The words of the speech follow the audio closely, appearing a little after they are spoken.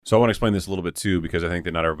So I want to explain this a little bit too, because I think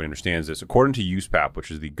that not everybody understands this. According to USPAP,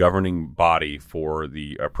 which is the governing body for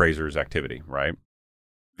the appraiser's activity, right?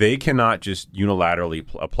 They cannot just unilaterally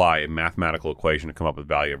apply a mathematical equation to come up with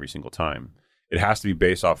value every single time. It has to be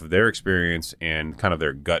based off of their experience and kind of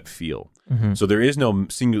their gut feel. Mm-hmm. So there is no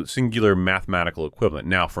singular mathematical equivalent.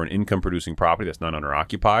 Now, for an income-producing property that's not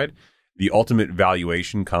owner-occupied, the ultimate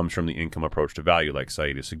valuation comes from the income approach to value, like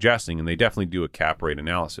Saeed is suggesting, and they definitely do a cap rate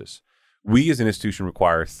analysis. We, as an institution,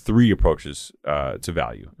 require 3 approaches to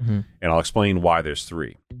value, and I'll explain why there's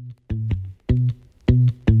 3.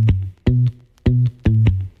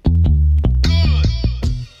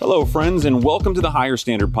 Hello, friends, and welcome to the Higher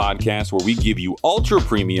Standard Podcast, where we give you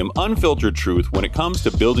ultra-premium, unfiltered truth when it comes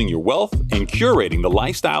to building your wealth and curating the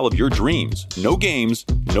lifestyle of your dreams. No games,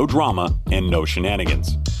 no drama, and no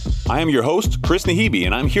shenanigans. I am your host, Chris Nahibi,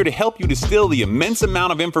 and I'm here to help you distill the immense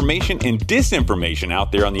amount of information and disinformation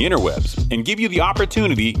out there on the interwebs and give you the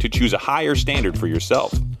opportunity to choose a higher standard for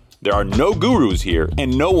yourself. There are no gurus here,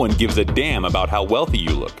 and no one gives a damn about how wealthy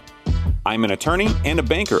you look. I'm an attorney and a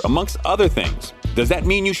banker, amongst other things. Does that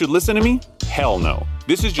mean you should listen to me? Hell no.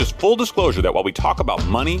 This is just full disclosure that while we talk about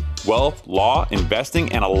money, wealth, law,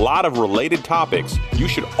 investing, and a lot of related topics, you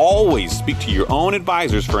should always speak to your own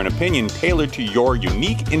advisors for an opinion tailored to your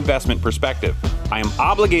unique investment perspective. I am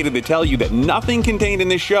obligated to tell you that nothing contained in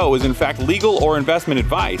this show is in fact legal or investment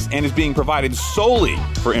advice and is being provided solely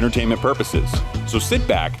for entertainment purposes. So sit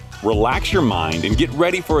back, relax your mind, and get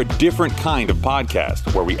ready for a different kind of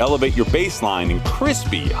podcast where we elevate your baseline in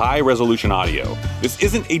crispy, high-resolution audio. This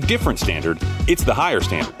isn't a different standard, it's the higher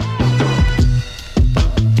standard.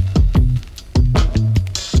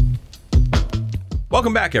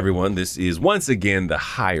 Welcome back, everyone. This is once again the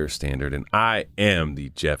Higher Standard, and I am the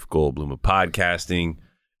Jeff Goldblum of podcasting,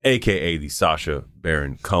 a.k.a. the Sacha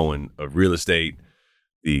Baron Cohen of real estate,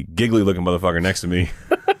 the giggly-looking motherfucker next to me.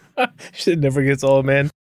 Shit never gets old, man.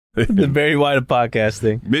 The very wide of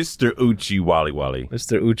podcasting. Mr. Uchi Wally Wally.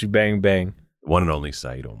 Mr. Uchi Bang Bang. One and only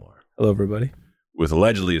Saeed Omar. Hello, everybody. With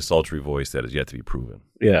allegedly a sultry voice that is yet to be proven.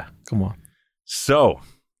 Yeah, come on. So,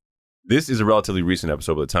 this is a relatively recent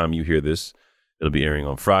episode. By the time you hear this, it'll be airing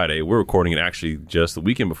on Friday. We're recording it actually just the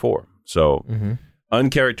weekend before. So,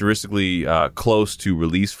 uncharacteristically close to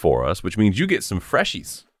release for us, which means you get some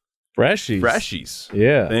freshies. Freshies.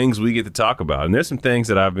 Yeah. Things we get to talk about. And there's some things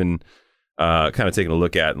that I've been kind of taking a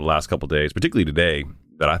look at in the last couple of days, particularly today,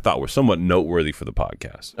 that I thought were somewhat noteworthy for the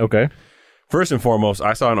podcast. Okay. First and foremost,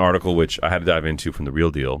 I saw an article which I had to dive into from The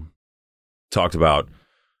Real Deal. Talked about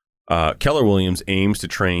Keller Williams aims to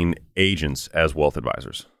train agents as wealth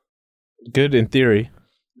advisors. Good in theory.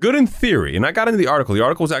 Good in theory. And I got into the article. The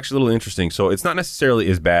article was actually a little interesting. So it's not necessarily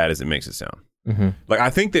as bad as it makes it sound. Mm-hmm. Like, I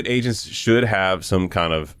think that agents should have some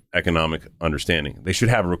kind of economic understanding. They should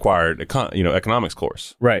have a required economics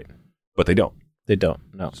course. Right. But they don't. They don't,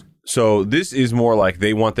 no. So this is more like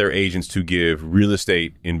they want their agents to give real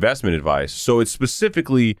estate investment advice. So it's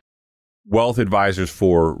specifically wealth advisors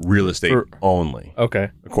for real estate only.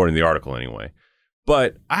 Okay. According to the article anyway.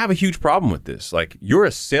 But I have a huge problem with this. Like, you're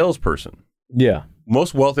a salesperson. Yeah.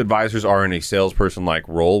 Most wealth advisors are in a salesperson-like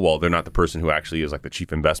role. Well, they're not the person who actually is like the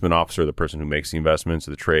chief investment officer, the person who makes the investments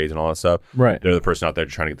or the trades and all that stuff. Right. They're the person out there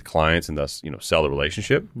trying to get the clients and thus, sell the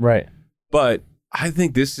relationship. Right. But I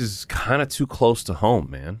think this is kind of too close to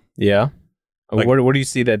home, man. Yeah. Like, where do you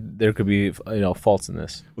see that there could be faults in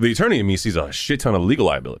this? Well, the attorney in me sees a shit ton of legal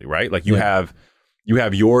liability, right? Like you have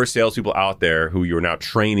your salespeople out there who you're now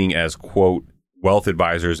training as, quote, wealth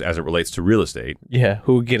advisors as it relates to real estate. Yeah,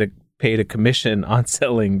 who get paid a commission on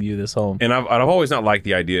selling you this home. And I've always not liked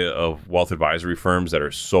the idea of wealth advisory firms that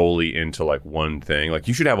are solely into like one thing. Like,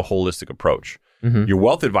 you should have a holistic approach. Mm-hmm. Your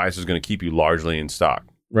wealth advisor is going to keep you largely in stock.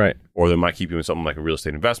 Right. Or they might keep you in something like a real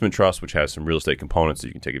estate investment trust, which has some real estate components that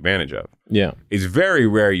you can take advantage of. Yeah. It's very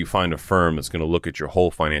rare you find a firm that's going to look at your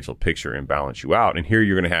whole financial picture and balance you out. And here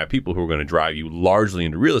you're going to have people who are going to drive you largely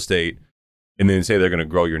into real estate and then say they're going to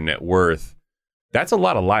grow your net worth. That's a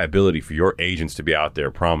lot of liability for your agents to be out there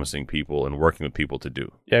promising people and working with people to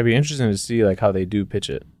do. Yeah, it'd be interesting to see like how they do pitch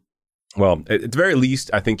it. Well, at the very least,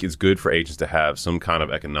 I think it's good for agents to have some kind of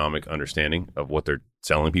economic understanding of what they're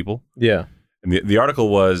selling people. Yeah. And the article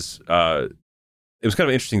was, it was kind of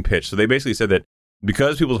an interesting pitch. So they basically said that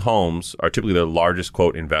because people's homes are typically their largest,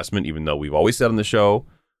 quote, investment, even though we've always said on the show,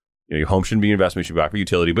 your home shouldn't be an investment, you should buy for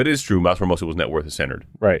utility. But it is true. That's where most people's net worth is centered.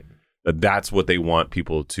 Right. That's what they want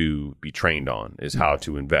people to be trained on, is how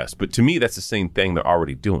to invest. But to me, that's the same thing they're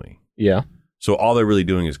already doing. Yeah. So all they're really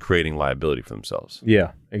doing is creating liability for themselves.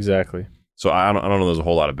 Yeah, exactly. So I don't know there's a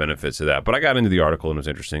whole lot of benefits to that. But I got into the article and it was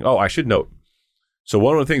interesting. Oh, I should note, So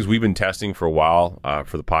one of the things we've been testing for a while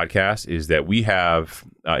for the podcast is that we have,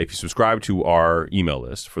 if you subscribe to our email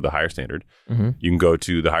list for the Higher Standard, you can go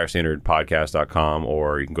to thehigherstandardpodcast.com,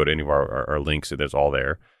 or you can go to any of our links. That's all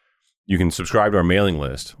there. You can subscribe to our mailing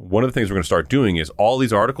list. One of the things we're going to start doing is all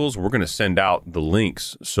these articles, we're going to send out the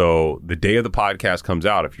links. So the day of the podcast comes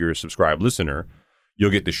out, if you're a subscribed listener,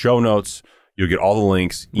 you'll get the show notes, you'll get all the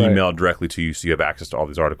links emailed directly to you, so you have access to all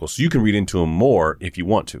these articles. So you can read into them more if you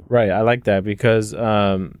want to. Right. I like that because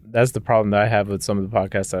that's the problem that I have with some of the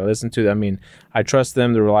podcasts I listen to. I mean, I trust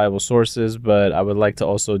them, they're reliable sources, but I would like to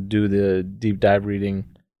also do the deep dive reading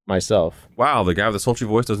myself. Wow, the guy with the sultry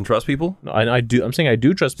voice doesn't trust people? No, I do. I'm saying I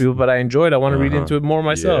do trust people, but I enjoy it. I want to read into it more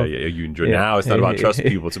myself. Yeah, you enjoy it. Now it's not about trusting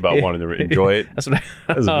people. It's about wanting to enjoy it. That's a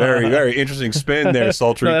very, very interesting spin there,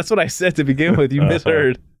 sultry. No, that's what I said to begin with. You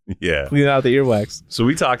misheard. Yeah. Clean out the earwax. So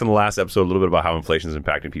we talked in the last episode a little bit about how inflation is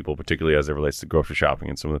impacting people, particularly as it relates to grocery shopping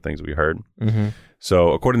and some of the things that we heard. So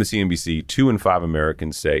according to CNBC, 2 in 5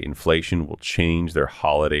 Americans say inflation will change their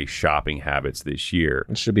holiday shopping habits this year.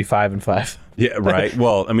 It should be 5 and 5. Yeah, right.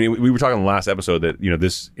 Well, I mean, we were talking in the last episode that,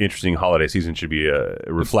 this interesting holiday season should be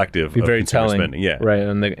reflective of very consumer telling. spending. Yeah. Right.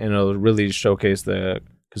 And it'll really showcase the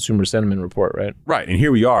consumer sentiment report, right? Right. And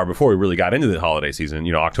here we are, before we really got into the holiday season,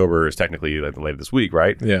 October is technically like later this week,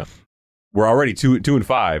 right? Yeah. We're already 2 and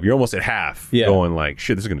 5. You're almost at half going like,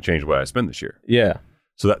 shit, this is going to change the way I spend this year. Yeah.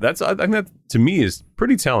 So that's I think that to me is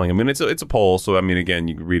pretty telling. I mean, it's a poll, so I mean, again,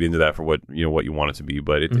 you can read into that for what you want it to be,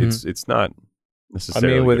 but it's not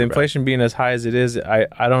necessarily. I mean, with inflation being as high as it is,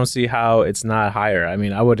 I don't see how it's not higher. I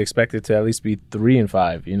mean, I would expect it to at least be 3 and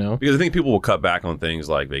 5. Because I think people will cut back on things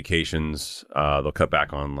like vacations. They'll cut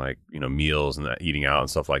back on meals and eating out and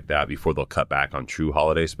stuff like that before they'll cut back on true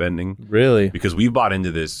holiday spending. Really? Because we've bought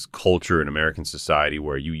into this culture in American society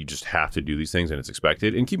where you just have to do these things and it's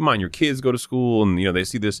expected. And keep in mind, your kids go to school and they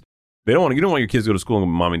see this. You don't want your kids to go to school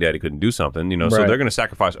and mom and daddy couldn't do something. So they're going to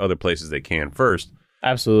sacrifice other places they can first.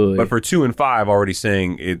 Absolutely. But for 2 and 5 already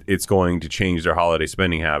saying it's going to change their holiday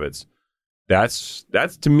spending habits, that's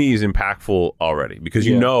to me is impactful already, because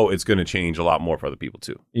it's going to change a lot more for other people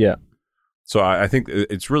too. Yeah. So I think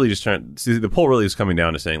it's really just the poll really is coming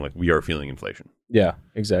down to saying we are feeling inflation. Yeah,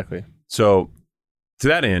 exactly. So to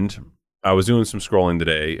that end, I was doing some scrolling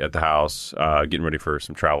today at the house, getting ready for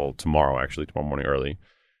some travel tomorrow morning early.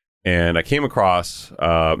 And I came across,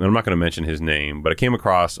 and I'm not going to mention his name, but I came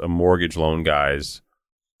across a mortgage loan guy's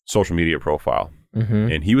social media profile.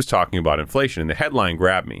 And he was talking about inflation, and the headline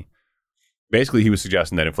grabbed me. Basically, he was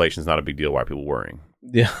suggesting that inflation is not a big deal. Why are people worrying?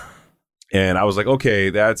 Yeah. And I was like, okay,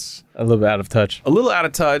 that's a little bit out of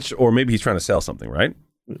touch. Or maybe he's trying to sell something, right?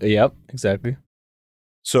 Yep, exactly.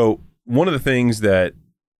 So one of the things that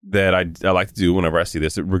I like to do whenever I see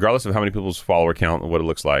this, regardless of how many people's follower count and what it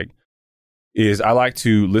looks like, is I like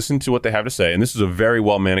to listen to what they have to say. And this is a very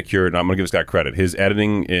well manicured, and I'm going to give this guy credit. His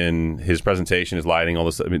editing in his presentation, his lighting, all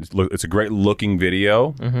this. I mean, it's a great looking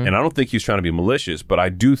video. And I don't think he's trying to be malicious, but I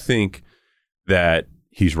do think that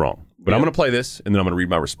he's wrong. But I'm going to play this, and then I'm going to read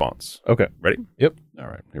my response. Okay. Ready? Yep. All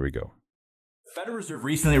right. Here we go. The Federal Reserve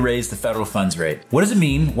recently raised the federal funds rate. What does it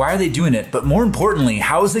mean? Why are they doing it? But more importantly,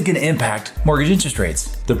 how is it going to impact mortgage interest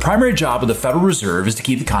rates? The primary job of the Federal Reserve is to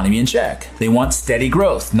keep the economy in check. They want steady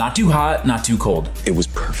growth, not too hot, not too cold. It was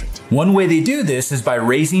perfect. One way they do this is by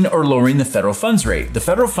raising or lowering the federal funds rate. The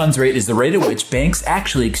federal funds rate is the rate at which banks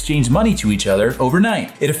actually exchange money to each other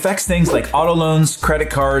overnight. It affects things like auto loans, credit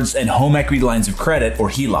cards, and home equity lines of credit, or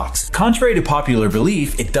HELOCs. Contrary to popular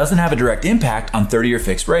belief, it doesn't have a direct impact on 30-year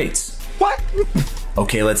fixed rates. What?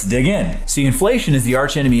 Okay, let's dig in. See, inflation is the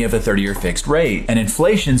archenemy of a 30-year fixed rate, and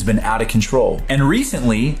inflation's been out of control. And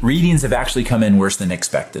recently, readings have actually come in worse than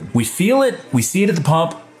expected. We feel it, we see it at the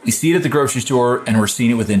pump, we see it at the grocery store, and we're seeing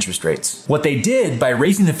it with interest rates. What they did by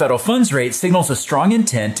raising the federal funds rate signals a strong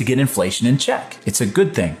intent to get inflation in check. It's a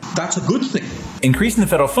good thing. That's a good thing. Increasing the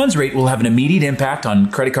federal funds rate will have an immediate impact on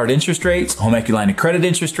credit card interest rates, home equity line of credit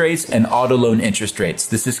interest rates, and auto loan interest rates.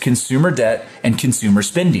 This is consumer debt and consumer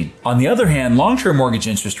spending. On the other hand, long-term mortgage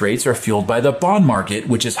interest rates are fueled by the bond market,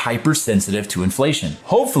 which is hypersensitive to inflation.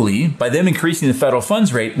 Hopefully, by them increasing the federal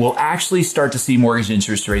funds rate, we'll actually start to see mortgage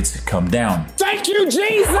interest rates come down. Thank you,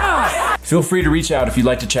 Jesus! Feel free to reach out if you'd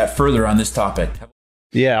like to chat further on this topic.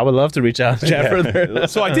 Yeah, I would love to reach out and chat further.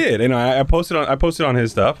 So I did, and I posted on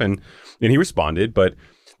his stuff, and he responded. But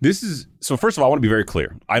this is so. First of all, I want to be very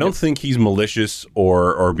clear. I don't think he's malicious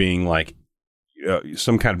or being like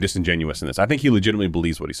some kind of disingenuous in this. I think he legitimately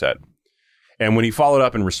believes what he said. And when he followed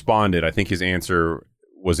up and responded, I think his answer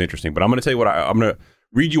was interesting. But I'm going to tell you I'm going to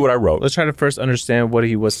read you what I wrote. Let's try to first understand what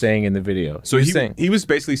he was saying in the video. So he was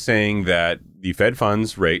basically saying that the Fed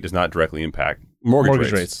funds rate does not directly impact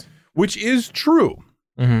mortgage rates. which is true.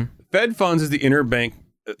 Mm-hmm. Fed funds is the interbank,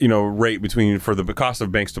 rate for the cost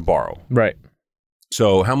of banks to borrow. Right.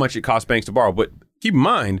 So how much it costs banks to borrow. But keep in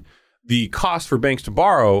mind, the cost for banks to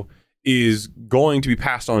borrow is going to be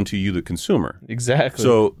passed on to you, the consumer. Exactly.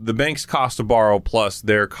 So the bank's cost to borrow plus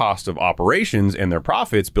their cost of operations and their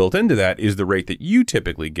profits built into that is the rate that you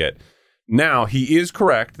typically get. Now, he is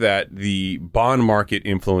correct that the bond market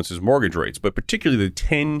influences mortgage rates, but particularly the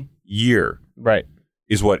 10-year right.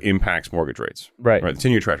 is what impacts mortgage rates. Right. The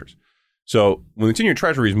 10-year treasuries. So when the 10-year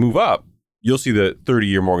treasuries move up, you'll see the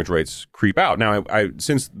 30-year mortgage rates creep out. Now, I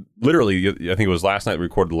since literally, I think it was last night we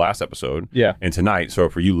recorded the last episode. Yeah. And tonight, so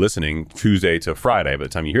for you listening, Tuesday to Friday, by the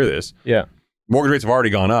time you hear this, yeah, mortgage rates have already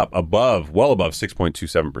gone up well above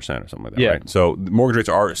 6.27% or something like that, yeah. right? So the mortgage rates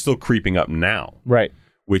are still creeping up now. Right.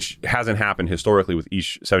 Which hasn't happened historically with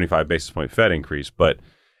each 75 basis point Fed increase, but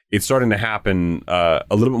it's starting to happen a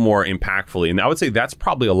little bit more impactfully. And I would say that's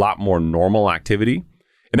probably a lot more normal activity.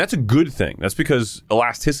 And that's a good thing. That's because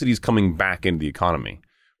elasticity is coming back into the economy,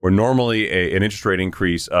 where normally an interest rate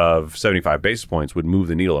increase of 75 basis points would move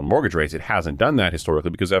the needle on mortgage rates. It hasn't done that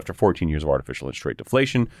historically because after 14 years of artificial interest rate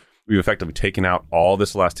deflation, we've effectively taken out all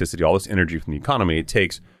this elasticity, all this energy from the economy. It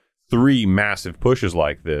takes 3 massive pushes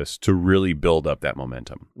like this to really build up that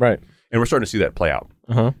momentum. Right. And we're starting to see that play out.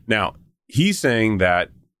 Uh-huh. Now, he's saying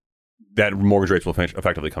that mortgage rates will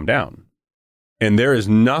effectively come down. And there is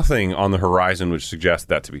nothing on the horizon which suggests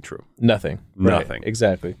that to be true. Nothing. Nothing. Right.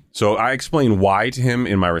 Exactly. So I explained why to him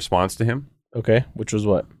in my response to him. Okay. Which was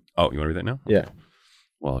what? Oh, you want to read that now? Yeah.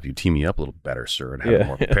 Well, if you tee me up a little better, sir, I'd have it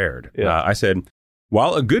more prepared. Yeah. I said,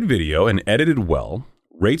 while a good video and edited well,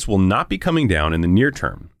 rates will not be coming down in the near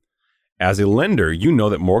term. As a lender, you know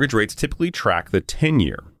that mortgage rates typically track the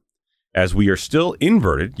 10-year. As we are still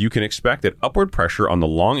inverted, you can expect that upward pressure on the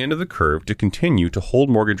long end of the curve to continue to hold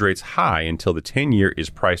mortgage rates high until the 10-year is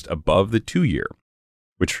priced above the 2-year,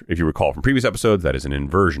 which, if you recall from previous episodes, that is an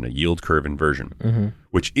inversion, a yield curve inversion,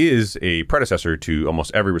 which is a predecessor to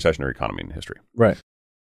almost every recessionary economy in history. Right.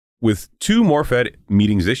 With 2 more Fed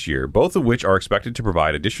meetings this year, both of which are expected to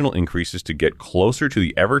provide additional increases to get closer to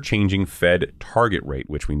the ever-changing Fed target rate,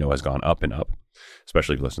 which we know has gone up and up,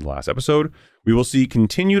 especially if you listen to the last episode, we will see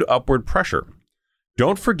continued upward pressure.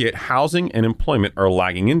 Don't forget housing and employment are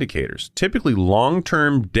lagging indicators. Typically,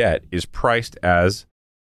 long-term debt is priced as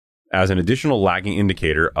an additional lagging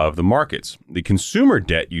indicator of the markets. The consumer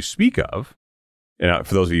debt you speak of, and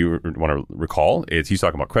for those of you who want to recall, he's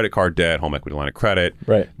talking about credit card debt, home equity line of credit.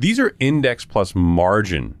 Right. These are index plus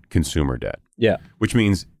margin consumer debt. Yeah. Which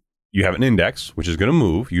means you have an index, which is going to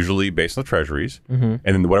move, usually based on the treasuries, and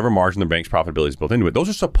then whatever margin the bank's profitability is built into it. Those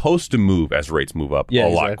are supposed to move as rates move up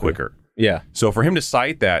a lot quicker. Yeah. So for him to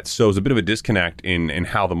cite that shows a bit of a disconnect in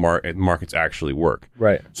how the markets actually work.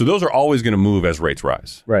 Right. So those are always going to move as rates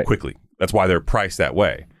rise quickly. That's why they're priced that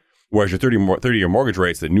way. Whereas your 30-year mortgage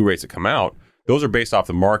rates, the new rates that come out, those are based off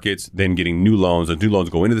the markets, then getting new loans. The new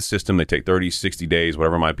loans go into the system. They take 30, 60 days,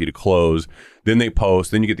 whatever it might be, to close. Then they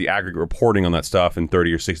post. Then you get the aggregate reporting on that stuff in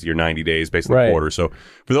 30 or 60 or 90 days based on the quarter. So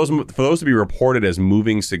for those to be reported as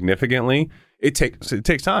moving significantly, it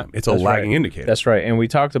takes time. It's a lagging indicator. That's right. And we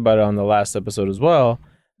talked about it on the last episode as well,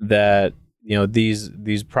 that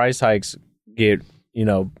these price hikes get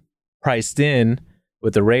priced in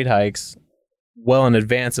with the rate hikes well in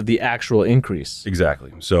advance of the actual increase.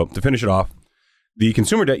 Exactly. So to finish it off, the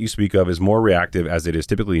consumer debt you speak of is more reactive as it is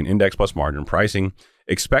typically an index plus margin pricing.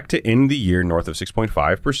 Expect to end the year north of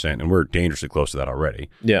 6.5%, and we're dangerously close to that already,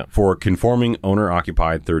 for conforming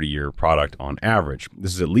owner-occupied 30-year product on average.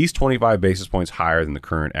 This is at least 25 basis points higher than the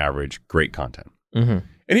current average. Great content. And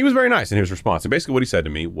he was very nice in his response. And basically what he said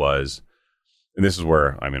to me was, and this is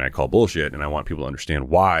where, I call bullshit, and I want people to understand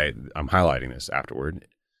why I'm highlighting this afterward.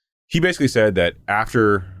 He basically said that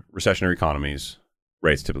after recessionary economies,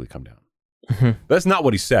 rates typically come down. That's not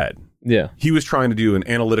what he said. Yeah. He was trying to do an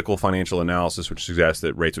analytical financial analysis which suggests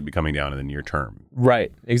that rates would be coming down in the near term.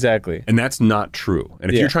 Right. Exactly. And that's not true.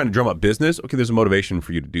 And if you're trying to drum up business, okay, there's a motivation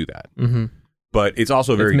for you to do that. But it's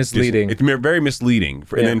also very misleading. It's very misleading.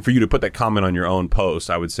 And then for you to put that comment on your own post,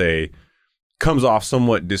 I would say, comes off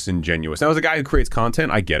somewhat disingenuous. Now, as a guy who creates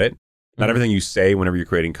content, I get it. Not everything you say whenever you're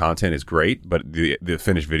creating content is great, but the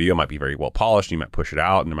finished video might be very well polished. You might push it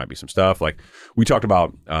out, and there might be some stuff. Like we talked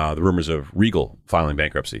about the rumors of Regal filing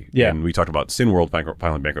bankruptcy. Yeah. And we talked about Cineworld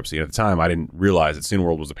filing bankruptcy. And at the time, I didn't realize that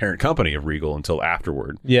Cineworld was the parent company of Regal until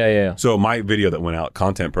afterward. Yeah. So my video that went out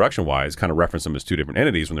content production-wise kind of referenced them as 2 different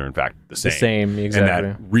entities when they're in fact the same. The same, exactly.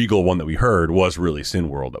 And that Regal one that we heard was really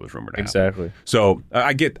Cineworld that was rumored to happen. Exactly. So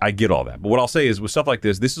I get all that. But what I'll say is with stuff like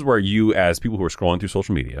this is where you, as people who are scrolling through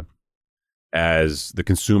social media, as the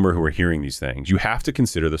consumer who are hearing these things, you have to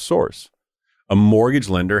consider the source. A mortgage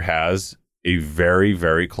lender has a very,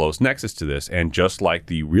 very close nexus to this. And just like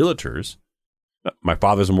the realtors, my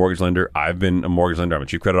father's a mortgage lender. I've been a mortgage lender. I'm a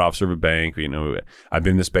chief credit officer of a bank. I've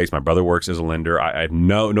been in this space. My brother works as a lender. I have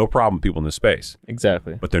no problem with people in this space.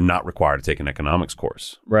 Exactly. But they're not required to take an economics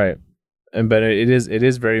course. Right. But it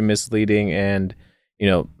is very misleading, and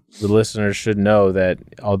the listeners should know that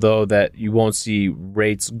although that you won't see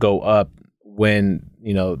rates go up when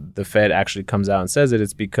the Fed actually comes out and says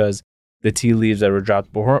it's because the tea leaves that were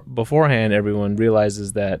dropped beforehand, everyone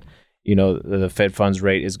realizes that the Fed funds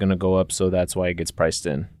rate is going to go up, so that's why it gets priced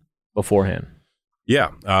in beforehand.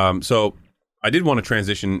 Yeah. So I did want to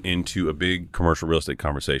transition into a big commercial real estate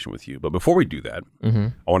conversation with you. But before we do that,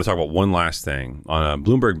 I want to talk about one last thing.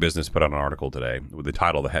 Bloomberg Business put out an article today with the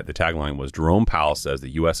title, the tagline was, Jerome Powell says the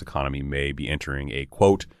U.S. economy may be entering a,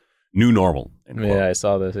 quote, new normal. End quote. Yeah, I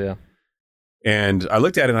saw this, yeah. And I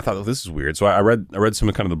looked at it and I thought, this is weird. So I read some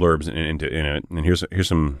of kind of the blurbs in it. And here's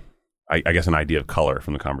some, I guess, an idea of color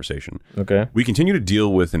from the conversation. Okay. We continue to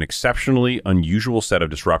deal with an exceptionally unusual set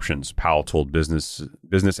of disruptions, Powell told business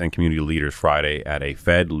and community leaders Friday at a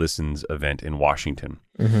Fed Listens event in Washington.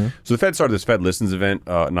 So the Fed started this Fed Listens event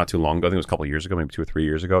not too long ago. I think it was a couple of years ago, maybe 2 or 3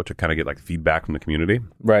 years ago, to kind of get like feedback from the community.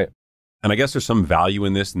 Right. And I guess there's some value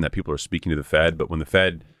in this, in that people are speaking to the Fed. But when the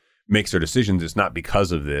Fed makes their decisions, it's not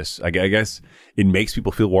because of this. I guess it makes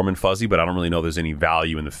people feel warm and fuzzy, but I don't really know there's any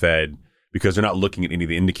value in the Fed, because they're not looking at any of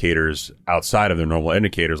the indicators outside of their normal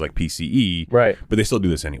indicators like PCE, right? But they still do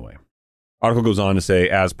this anyway. Article goes on to say,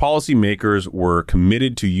 as policymakers were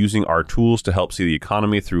committed to using our tools to help see the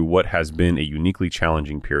economy through what has been a uniquely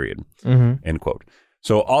challenging period, end quote.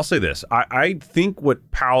 So I'll say this. I think what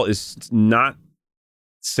Powell is not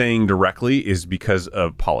saying directly is because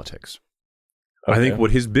of politics. Okay. I think what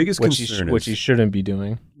his biggest concern is, which he shouldn't be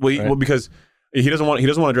doing. Well, because he doesn't want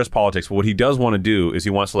to address politics, but what he does want to do is he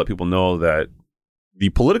wants to let people know that the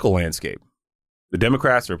political landscape, the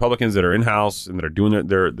Democrats, the Republicans that are in house and that are doing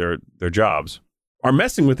their jobs, are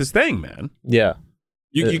messing with this thing, man. Yeah,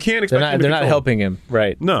 you can't expect they're not helping him,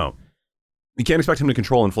 right? No, you can't expect him to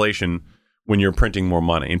control inflation when you're printing more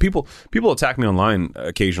money. And people attack me online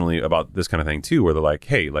occasionally about this kind of thing too, where they're like,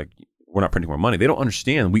 "Hey, like, we're not printing more money." They don't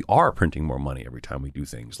understand we are printing more money every time we do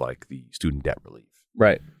things like the student debt relief,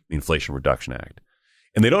 right? The Inflation Reduction Act.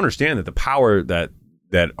 And they don't understand that the power that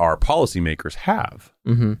our policymakers have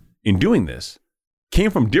in doing this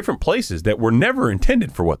came from different places that were never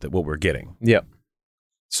intended for what we're getting. Yep.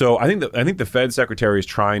 So I think the Fed secretary is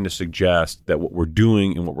trying to suggest that what we're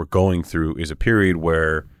doing and what we're going through is a period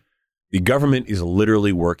where the government is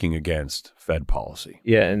literally working against Fed policy.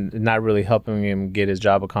 Yeah, and not really helping him get his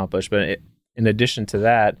job accomplished. But in addition to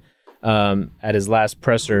that, at his last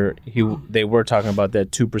presser, they were talking about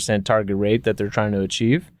that 2% target rate that they're trying to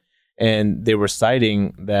achieve, and they were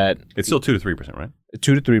citing that it's still 2 to 3%, right?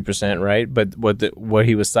 2 to 3%, right? But what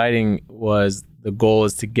he was citing was the goal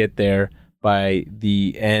is to get there by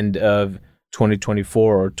the end of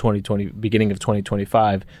 2024 or beginning of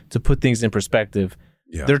 2025. To put things in perspective,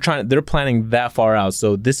 they're planning that far out,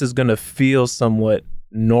 so this is going to feel somewhat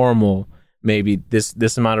normal. Maybe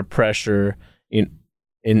this amount of pressure in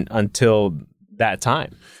until that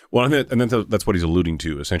time. Well, and then that's what he's alluding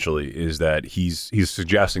to, essentially, is that he's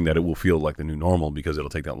suggesting that it will feel like the new normal because it'll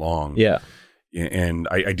take that long. Yeah. And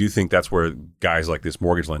I do think that's where guys like this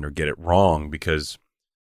mortgage lender get it wrong, because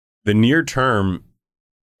the near term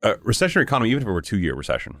recessionary economy, even if it were a 2-year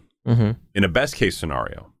recession, in a best case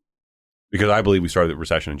scenario, because I believe we started the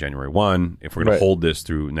recession in January 1, if we're going to hold this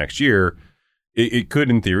through next year, it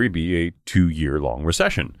could in theory be a 2-year long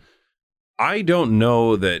recession. I don't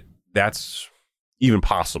know that that's even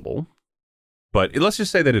possible, but let's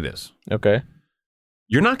just say that it is. Okay.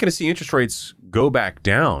 You're not going to see interest rates go back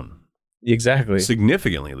down. Exactly.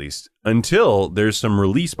 Significantly, at least, until there's some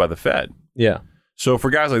release by the Fed. Yeah. So for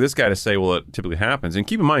guys like this guy to say, well, it typically happens, and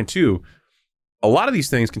keep in mind, too, a lot of these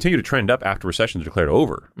things continue to trend up after recessions are declared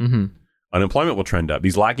over. Unemployment will trend up.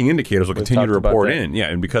 These lagging indicators will continue to report in. Yeah,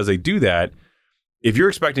 and because they do that, if you're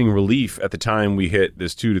expecting relief at the time we hit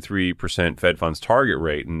this 2 to 3% Fed funds target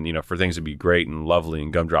rate, and for things to be great and lovely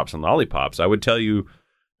and gumdrops and lollipops, I would tell you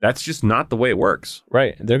that's just not the way it works.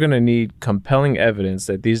 Right. They're going to need compelling evidence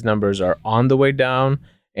that these numbers are on the way down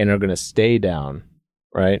and are going to stay down,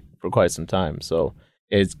 right, for quite some time. So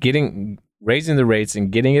it's raising the rates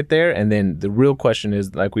and getting it there, and then the real question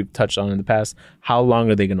is, like we've touched on in the past, how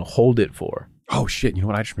long are they going to hold it for? Oh shit! You know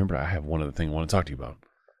what? I just remembered. I have one other thing I want to talk to you about.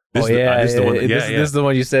 This This is the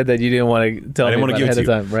one you said that you didn't want to tell me about ahead of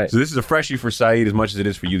time. Right. So this is a freshie for Saeed as much as it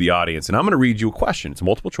is for you, the audience. And I'm going to read you a question. It's a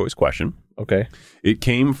multiple choice question. Okay. It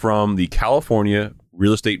came from the California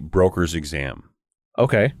Real Estate Brokers Exam.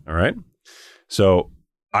 Okay. All right. So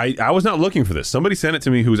I was not looking for this. Somebody sent it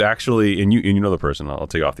to me who's actually, and you know the person, I'll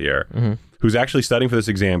take off the air, who's actually studying for this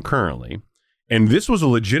exam currently. And this was a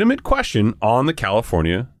legitimate question on the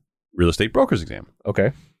California Real Estate Brokers Exam.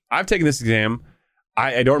 Okay. I've taken this exam.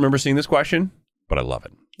 I don't remember seeing this question, but I love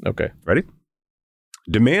it. Okay. Ready?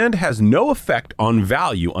 Demand has no effect on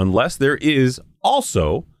value unless there is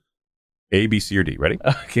also A, B, C, or D. Ready?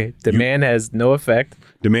 Okay. Demand has no effect.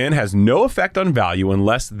 Demand has no effect on value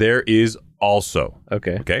unless there is also.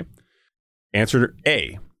 Okay. Okay. Answer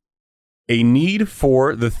A. A need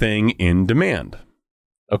for the thing in demand.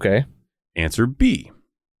 Okay. Answer B.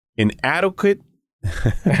 An adequate.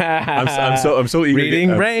 I'm so eager.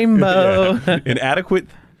 Reading Rainbow. Yeah. An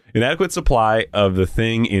adequate supply of the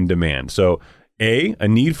thing in demand. So A, a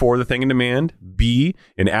need for the thing in demand. B,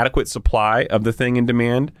 an adequate supply of the thing in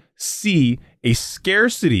demand. C, a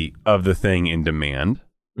scarcity of the thing in demand.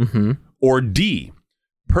 Or D,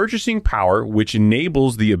 purchasing power which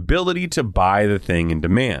enables the ability to buy the thing in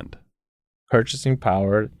demand. Purchasing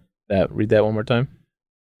power. Read that one more time.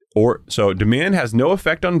 So demand has no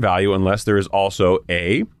effect on value unless there is also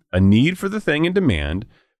A, a need for the thing in demand,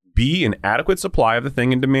 B, an adequate supply of the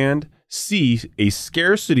thing in demand, C, a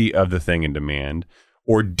scarcity of the thing in demand,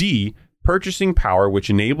 or D, purchasing power which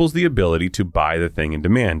enables the ability to buy the thing in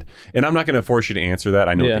demand. And I'm not going to force you to answer that.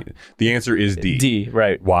 I know the answer is D. D,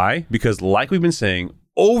 right. Why? Because like we've been saying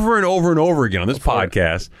over and over and over again on this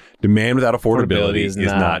podcast, demand without affordability is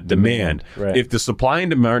not demand. Right. If the supply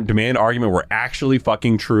and demand argument were actually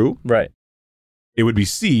fucking true, right, it would be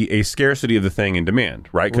C, a scarcity of the thing in demand,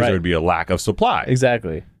 right? Because there would be a lack of supply.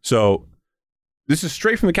 Exactly. So this is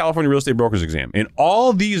straight from the California Real Estate Brokers Exam. And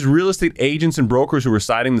all these real estate agents and brokers who are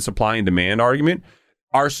citing the supply and demand argument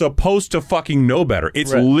are supposed to fucking know better.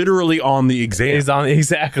 It's literally on the exam.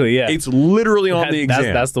 Exactly, yeah. It's literally on the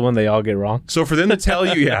exam. That's the one they all get wrong. So for them to tell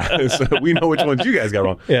you, so we know which ones you guys got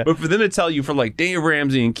wrong. Yeah. But for them to tell you for like Dave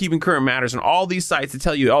Ramsey and Keeping Current Matters and all these sites to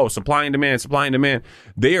tell you, oh, supply and demand,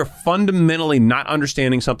 they are fundamentally not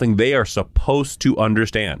understanding something they are supposed to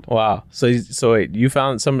understand. Wow. So wait, you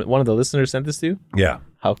found one of the listeners sent this to you? Yeah.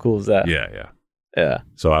 How cool is that? Yeah. Yeah.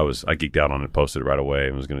 So I geeked out on it, posted it right away,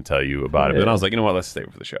 and was going to tell you about it. But then I was like, you know what? Let's save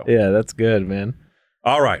it for the show. Yeah, that's good, man.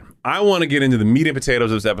 All right. I want to get into the meat and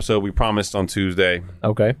potatoes of this episode. We promised on Tuesday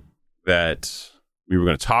that we were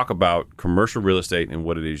going to talk about commercial real estate and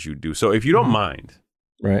what it is you do. So if you don't mind,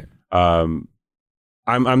 right? I'm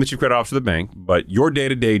the chief credit officer of the bank, but your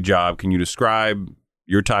day-to-day job, can you describe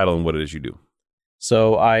your title and what it is you do?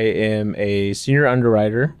 So I am a senior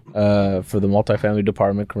underwriter for the multifamily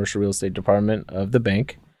department, commercial real estate department of the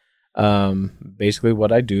bank. Basically,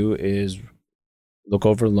 what I do is look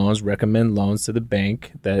over loans, recommend loans to the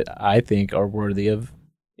bank that I think are worthy of,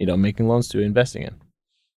 making loans to, investing in.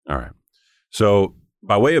 All right. So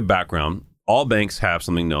by way of background, all banks have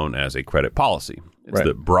something known as a credit policy. It's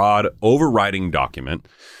the broad overriding document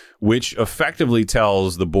which effectively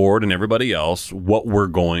tells the board and everybody else what we're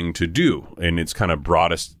going to do in its kind of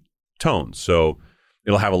broadest tones. So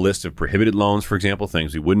it'll have a list of prohibited loans, for example,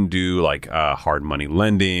 things we wouldn't do, like hard money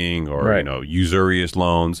lending or usurious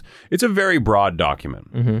loans. It's a very broad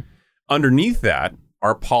document. Mm-hmm. Underneath that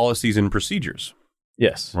are policies and procedures.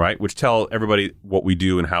 Yes. Right, which tell everybody what we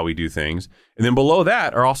do and how we do things. And then below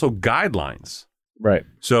that are also guidelines. Right.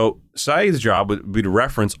 So Saeed's job would be to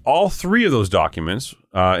reference all three of those documents,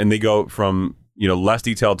 and they go from less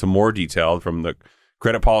detailed to more detailed, from the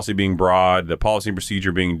credit policy being broad, the policy and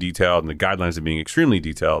procedure being detailed, and the guidelines being extremely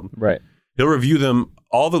detailed. Right. He'll review them,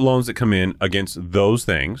 all the loans that come in against those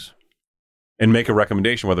things, and make a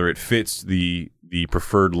recommendation whether it fits the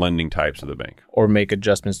preferred lending types of the bank, or make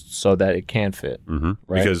adjustments so that it can fit. Mm-hmm.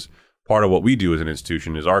 Right? Because part of what we do as an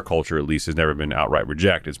institution is our culture, at least, has never been to outright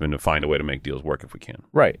reject. It's been to find a way to make deals work if we can.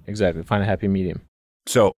 Right, exactly. Find a happy medium.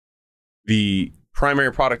 So the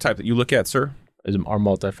primary product type that you look at, sir? Is our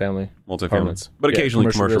multifamily. But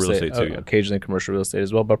occasionally commercial real estate too. Occasionally commercial real estate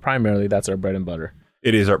as well, but primarily that's our bread and butter.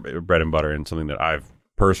 It is our bread and butter, and something that I've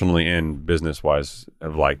personally and business-wise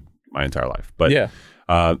have liked my entire life. But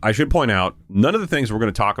I should point out, none of the things we're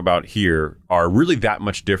going to talk about here are really that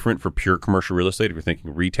much different for pure commercial real estate. If you're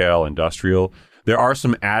thinking retail, industrial, there are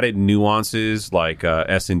some added nuances like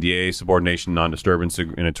SNDA, subordination, non-disturbance,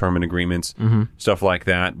 and interment agreements, stuff like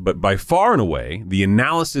that. But by far and away, the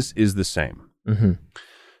analysis is the same. Mm-hmm.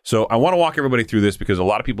 So I want to walk everybody through this because a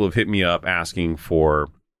lot of people have hit me up asking for,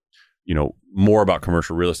 more about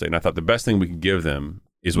commercial real estate. And I thought the best thing we could give them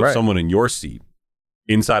is with someone in your seat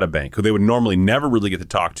inside a bank who they would normally never really get to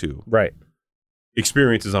talk to. Right.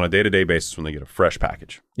 Experiences on a day-to-day basis when they get a fresh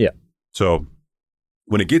package. Yeah. So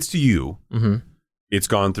when it gets to you, it's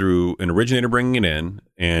gone through an originator bringing it in,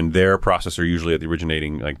 and their processor usually at the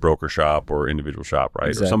originating like broker shop or individual shop, right?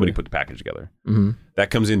 Exactly. Or somebody put the package together. That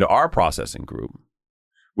comes into our processing group,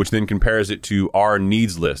 which then compares it to our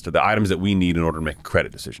needs list of the items that we need in order to make a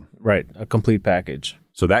credit decision. Right. A complete package.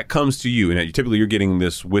 So that comes to you, and typically you're getting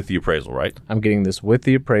this with the appraisal, right? I'm getting this with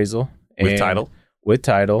the appraisal. With title? With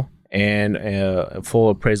title and a full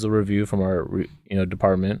appraisal review from our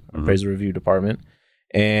department, appraisal review department.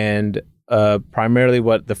 And primarily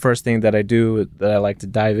what the first thing that I do that I like to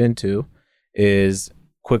dive into is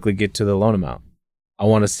quickly get to the loan amount. I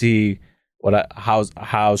want to see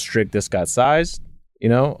how strict this got sized,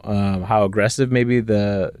 how aggressive maybe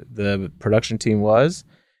the production team was,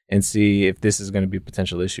 and see if this is going to be a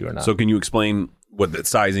potential issue or not. So can you explain what that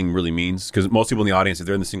sizing really means? Because most people in the audience, if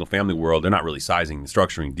they're in the single family world, they're not really sizing and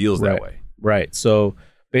structuring deals that way. Right. So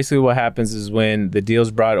basically what happens is when the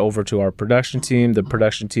deal's brought over to our production team, the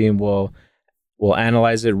production team will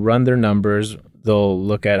analyze it, run their numbers. They'll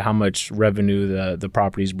look at how much revenue the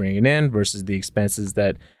property's bringing in versus the expenses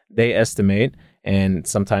that they estimate. And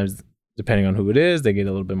sometimes, depending on who it is, they get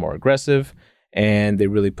a little bit more aggressive, and they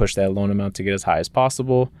really push that loan amount to get as high as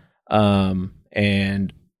possible.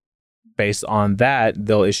 And based on that,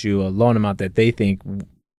 they'll issue a loan amount that they think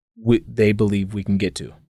they believe we can get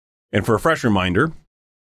to. And for a fresh reminder,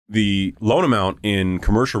 the loan amount in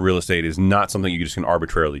commercial real estate is not something you just can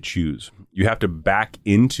arbitrarily choose. You have to back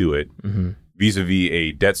into it vis-a-vis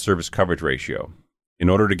a debt service coverage ratio. In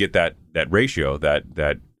order to get that ratio,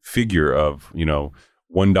 that figure of,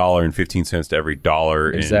 $1.15 to every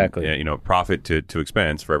dollar in profit to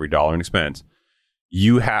expense for every dollar in expense,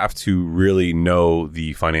 you have to really know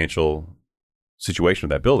the financial situation of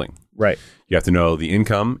that building. Right. You have to know the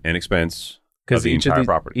income and expense of the entire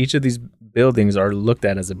property. Each of these buildings are looked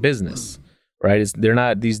at as a business, right?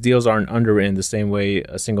 These deals aren't underwritten the same way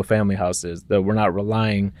a single family house is. That we're not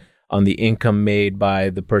relying on the income made by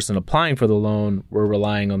the person applying for the loan. We're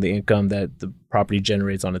relying on the income that the property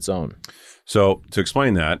generates on its own. So to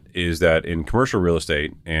explain that is that in commercial real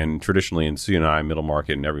estate and traditionally in C&I, middle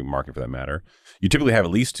market, and every market for that matter, you typically have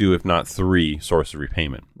at least 2, if not 3 sources of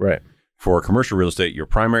repayment. Right. For commercial real estate, your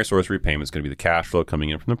primary source of repayment is going to be the cash flow coming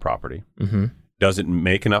in from the property. Does it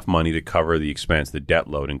make enough money to cover the expense, the debt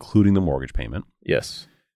load, including the mortgage payment? Yes.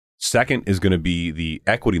 Second is going to be the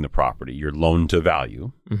equity in the property, your loan to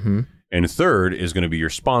value. And third is going to be your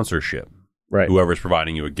sponsorship. Right. Whoever's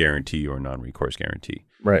providing you a guarantee or a non-recourse guarantee.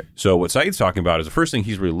 Right. So what Saeed's talking about is the first thing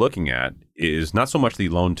he's really looking at is not so much the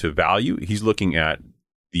loan to value. He's looking at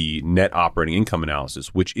the net operating income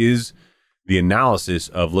analysis, which is the analysis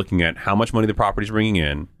of looking at how much money the property is bringing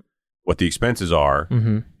in, what the expenses are,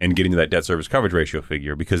 and getting to that debt service coverage ratio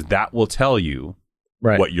figure, because that will tell you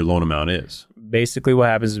what your loan amount is. Basically, what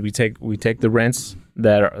happens is we take the rents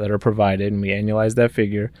that are provided and we annualize that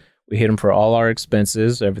figure. We hit them for all our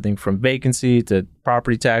expenses, everything from vacancy to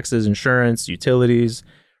property taxes, insurance, utilities,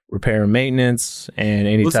 repair and maintenance, and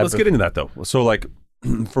any type of... Let's get into that, though. So, like,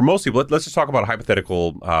 for most people, let's just talk about a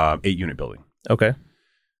hypothetical 8-unit building. Okay.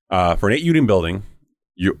 For an 8-unit building,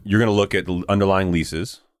 you're going to look at the underlying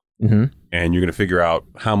leases, and you're going to figure out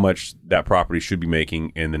how much that property should be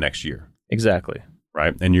making in the next year. Exactly.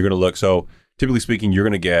 Right? And you're going to look... So, typically speaking, you're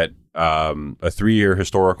going to get a 3-year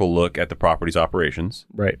historical look at the property's operations.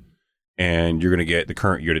 Right. And you're going to get the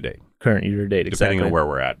current year to date. Depending on where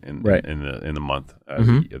we're at in the month of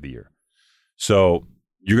the year. So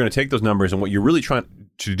you're going to take those numbers, and what you're really trying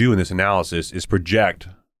to do in this analysis is project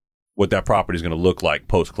what that property is going to look like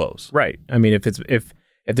post close. Right. I mean, if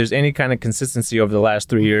there's any kind of consistency over the last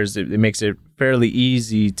 3 years, it makes it fairly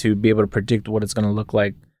easy to be able to predict what it's going to look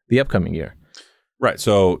like the upcoming year. Right.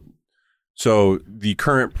 So the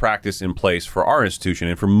current practice in place for our institution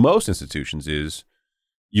and for most institutions is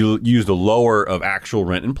you use the lower of actual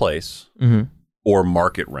rent in place or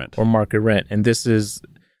market rent. And this is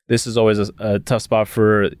always a tough spot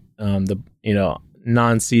for the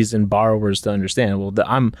non-seasoned borrowers to understand. Well,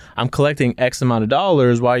 I'm collecting X amount of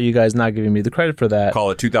dollars. Why are you guys not giving me the credit for that?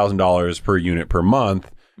 Call it $2,000 per unit per month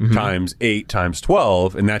times 8 times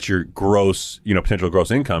 12, and that's your gross, potential gross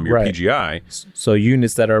income, your PGI. So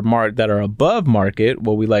units that are marked that are above market,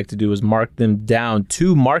 what we like to do is mark them down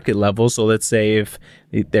to market level. So let's say if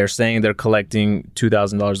they're saying they're collecting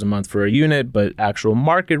 $2,000 a month for a unit, but actual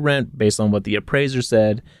market rent based on what the appraiser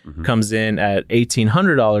said comes in at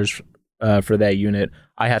 $1,800 for that unit,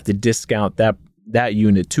 I have to discount that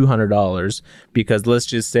unit $200 because let's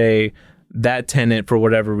just say that tenant, for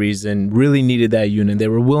whatever reason, really needed that unit. They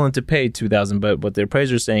were willing to pay $2,000, but what the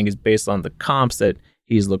appraiser is saying is based on the comps that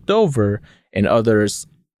he's looked over and others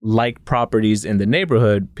like properties in the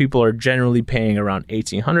neighborhood, people are generally paying around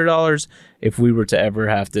 $1,800. If we were to ever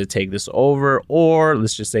have to take this over, or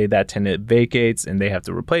let's just say that tenant vacates and they have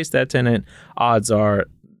to replace that tenant, odds are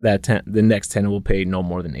that the next tenant will pay no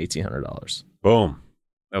more than $1,800. Boom.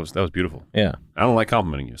 That was beautiful. Yeah. I don't like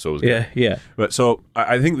complimenting you, so it was good. Yeah. But so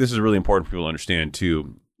I think this is really important for people to understand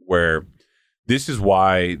too, where this is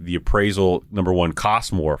why the appraisal, number one,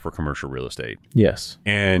 costs more for commercial real estate. Yes.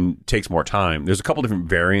 And takes more time. There's a couple different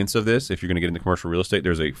variants of this. If you're going to get into commercial real estate,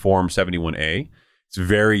 there's a Form 71A. It's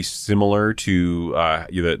very similar to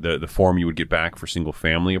the form you would get back for single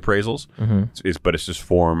family appraisals, but it's just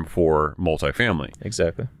form for multifamily.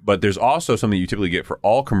 Exactly. But there's also something you typically get for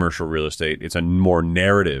all commercial real estate. It's a more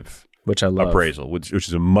narrative, which I love, appraisal, which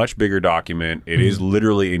is a much bigger document. It is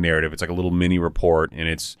literally a narrative. It's like a little mini report, and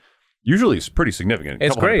it's usually pretty significant.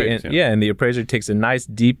 It's great. Pages, and the appraiser takes a nice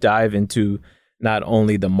deep dive into not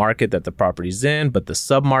only the market that the property's in, but the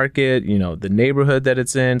submarket, the neighborhood that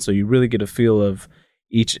it's in. So you really get a feel of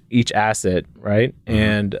each asset, right?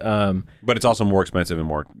 And but it's also more expensive and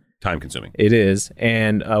more time consuming. It is.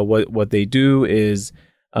 And what they do is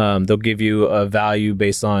they'll give you a value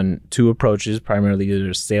based on two approaches, primarily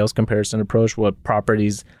their sales comparison approach, what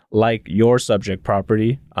properties like your subject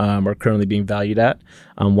property are currently being valued at,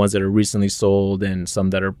 ones that are recently sold and some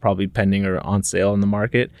that are probably pending or on sale in the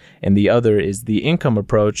market. And the other is the income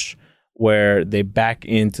approach, where they back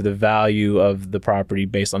into the value of the property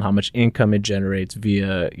based on how much income it generates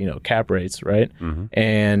via cap rates, right?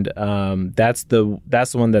 And that's the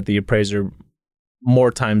one that the appraiser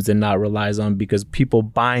more times than not relies on, because people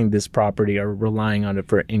buying this property are relying on it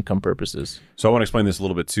for income purposes. So I want to explain this a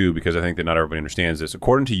little bit too, because I think that not everybody understands this.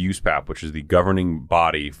 According to USPAP, which is the governing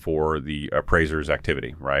body for the appraiser's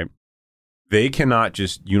activity, right? They cannot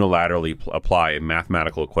just unilaterally apply a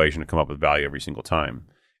mathematical equation to come up with value every single time.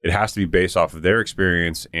 It has to be based off of their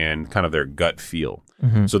experience and kind of their gut feel.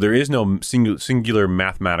 So there is no singular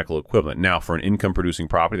mathematical equivalent. Now, for an income-producing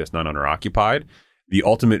property that's not owner-occupied, the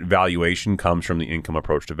ultimate valuation comes from the income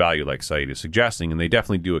approach to value, like Saeed is suggesting, and they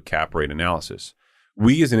definitely do a cap rate analysis.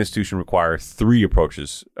 We, as an institution, require three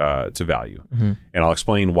approaches to value, and I'll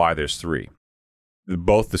explain why there's three.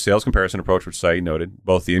 Both the sales comparison approach, which Saeed noted,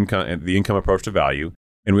 both the income approach to value,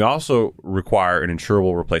 and we also require an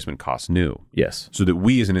insurable replacement cost new. Yes. So that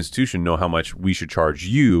we as an institution know how much we should charge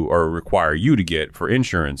you or require you to get for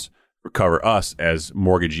insurance to cover us as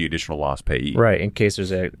mortgagee additional loss payee. Right, in case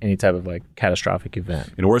there's any type of catastrophic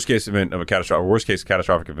event. In a worst case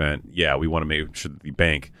catastrophic event, we want to make sure that the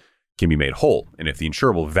bank can be made whole. And if the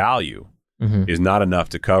insurable value is not enough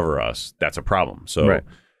to cover us, that's a problem. So right.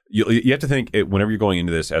 You have to think, whenever you're going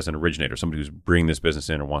into this as an originator, somebody who's bringing this business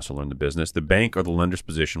in or wants to learn the business, the bank or the lender's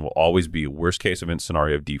position will always be a worst case event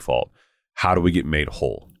scenario of default. How do we get made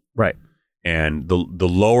whole? Right. And the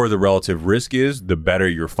lower the relative risk is, the better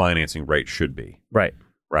your financing rate should be. Right.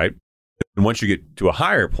 Right. And once you get to a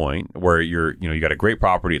higher point where you got a great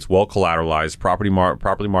property, it's well collateralized, properly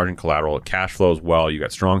margin collateral, it cash flows well, you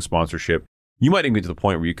got strong sponsorship, you might even get to the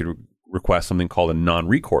point where you could request something called a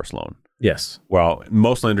non-recourse loan. Yes. Well,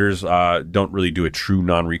 most lenders don't really do a true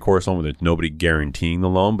non-recourse loan where there's nobody guaranteeing the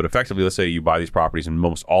loan. But effectively, let's say you buy these properties, and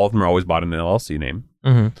most all of them are always bought in an LLC name.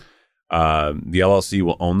 The LLC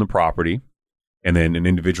will own the property, and then an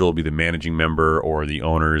individual will be the managing member or the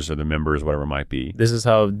owners or the members, whatever it might be. This is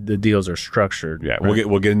how the deals are structured. Yeah, right?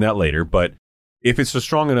 we'll get into that later. But if it's a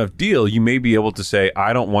strong enough deal, you may be able to say,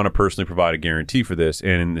 I don't want to personally provide a guarantee for this.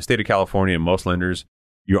 And in the state of California, most lenders,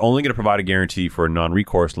 you're only going to provide a guarantee for a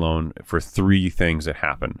non-recourse loan for three things that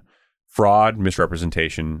happen: fraud,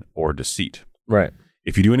 misrepresentation, or deceit. Right.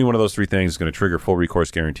 If you do any one of those three things, it's going to trigger full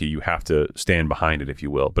recourse guarantee. You have to stand behind it, if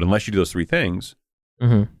you will. But unless you do those three things,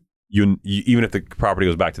 you even if the property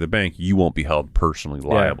goes back to the bank, you won't be held personally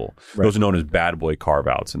liable. Yeah, right. Those are known as bad boy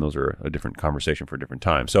carve-outs, and those are a different conversation for a different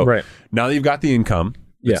time. So now that you've got the income,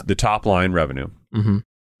 the top line revenue,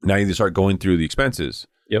 now you start going through the expenses.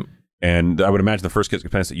 Yep. And I would imagine the first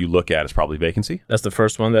expense that you look at is probably vacancy. That's the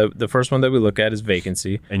first one. The first one that we look at is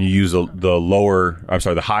vacancy. And you use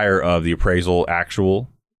the higher of the appraisal actual,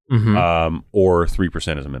 or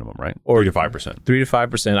 3% as a minimum, right? Or 3 to 5%. 3 to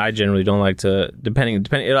 5%. I generally don't like to, depending.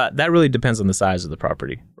 That really depends on the size of the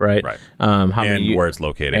property, right? Right. Where it's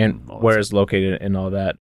located, and where it's located, and all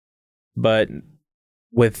that. But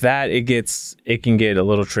with that, it can get a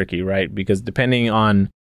little tricky, right? Because depending on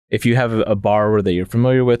if you have a borrower that you're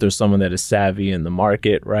familiar with or someone that is savvy in the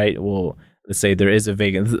market, right? Well, let's say there is a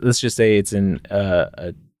vacant. Let's just say it's in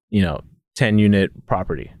a 10-unit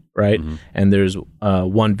property, right? And there's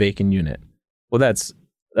one vacant unit. Well, that's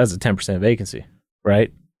a 10% vacancy,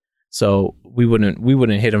 right? So we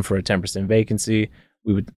wouldn't hit them for a 10% vacancy.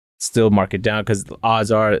 We would still mark it down because the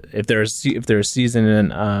odds are if they're a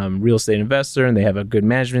seasoned real estate investor and they have a good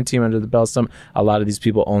management team under the belt, a lot of these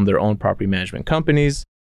people own their own property management companies.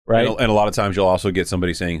 Right. And a lot of times you'll also get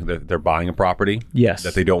somebody saying that they're buying a property. Yes.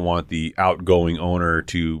 That they don't want the outgoing owner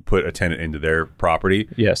to put a tenant into their property.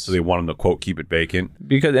 Yes. So they want them to, quote, keep it vacant.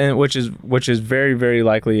 Which is very, very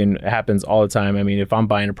likely and happens all the time. I mean, if I'm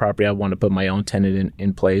buying a property, I want to put my own tenant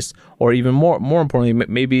in place. Or even more importantly,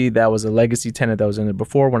 maybe that was a legacy tenant that was in there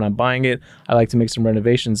before. When I'm buying it, I like to make some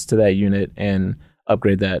renovations to that unit and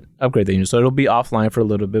upgrade that unit. So it'll be offline for a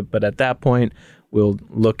little bit. But at that point, we'll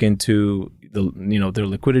look into their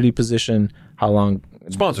liquidity position, how long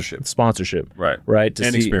sponsorship, right, to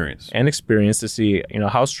and see, experience to see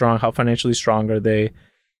how financially strong are they,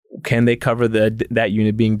 can they cover that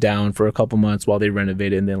unit being down for a couple months while they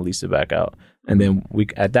renovate it and then lease it back out, and then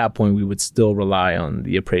at that point we would still rely on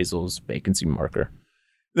the appraisal's vacancy marker.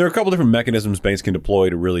 There are a couple different mechanisms banks can deploy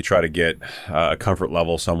to really try to get a comfort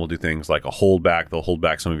level. Some will do things like a holdback. They'll hold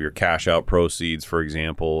back some of your cash out proceeds, for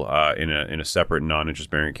example, in a separate non-interest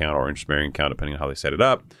bearing account or interest bearing account, depending on how they set it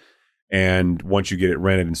up. And once you get it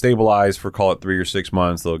rented and stabilized for, call it 3 or 6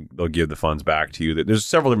 months, they'll give the funds back to you. There's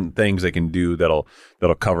several different things they can do that'll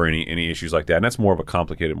cover any issues like that. And that's more of a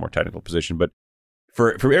complicated, more technical position. But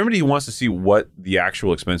for everybody who wants to see what the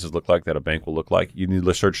actual expenses look like that a bank will look like, you need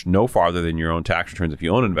to search no farther than your own tax returns if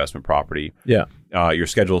you own an investment property. Yeah. Your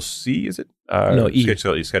Schedule C, is it? No, E.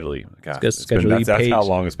 Schedule E. God, Schedule E. That's how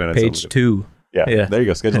long it's been. Page 2. Yeah, there you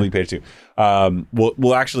go. Schedule E, page 2.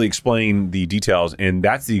 We'll actually explain the details, and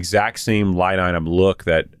that's the exact same line item look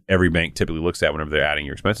that every bank typically looks at whenever they're adding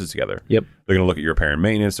your expenses together. Yep. They're going to look at your repair and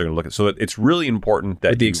maintenance. They're going to look at, so it's really important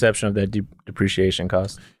that, with the exception of that depreciation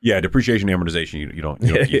cost. Yeah, depreciation and amortization. You don't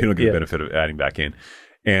get the benefit of adding back in.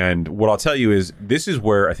 And what I'll tell you is this is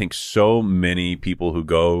where I think so many people who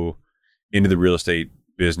go into the real estate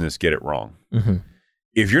business get it wrong. Mm-hmm.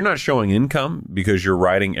 If you're not showing income because you're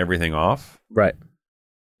writing everything off, right,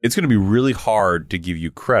 it's going to be really hard to give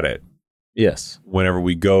you credit. Yes. Whenever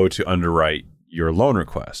we go to underwrite your loan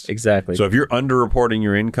request. Exactly. So if you're underreporting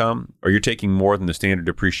your income or you're taking more than the standard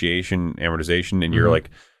depreciation, amortization, and you're like,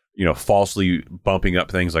 falsely bumping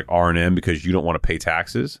up things like R&M because you don't want to pay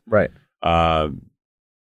taxes. Right.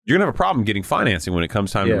 You're going to have a problem getting financing when it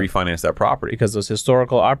comes time to refinance that property. Because those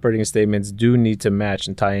historical operating statements do need to match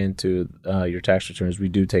and tie into your tax returns. We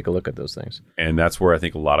do take a look at those things. And that's where I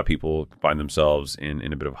think a lot of people find themselves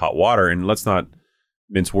in a bit of hot water. And let's not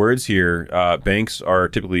mince words here. Banks are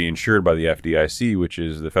typically insured by the FDIC, which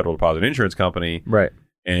is the Federal Deposit Insurance Company. Right.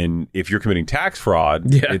 And if you're committing tax fraud,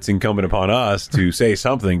 it's incumbent upon us to say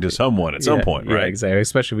something to someone at some point, right? Yeah, exactly.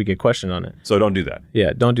 Especially if we get questioned on it. So don't do that.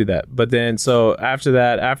 Yeah, don't do that. But then, so after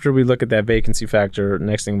that, after we look at that vacancy factor,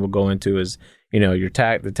 next thing we'll go into is, your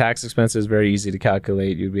the tax expense is very easy to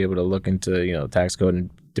calculate. You'll be able to look into, tax code,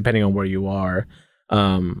 and depending on where you are,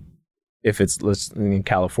 if it's in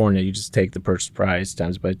California, you just take the purchase price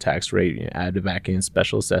times by tax rate, add it back in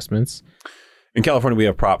special assessments. In California, we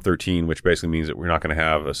have Prop 13, which basically means that we're not going to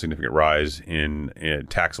have a significant rise in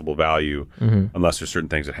taxable value unless there's certain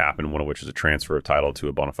things that happen, one of which is a transfer of title to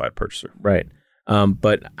a bona fide purchaser. Right.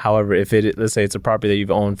 But however, if let's say it's a property that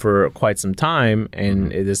you've owned for quite some time, and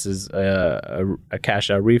this is a cash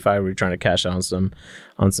out refi where you're trying to cash out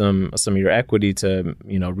on some of your equity to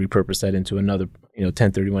repurpose that into another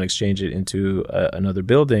 1031 exchange it into another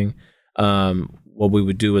building, what we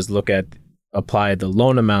would do is apply the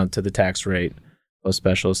loan amount to the tax rate of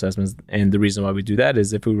special assessments. And the reason why we do that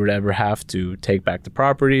is if we were to ever have to take back the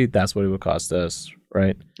property, that's what it would cost us,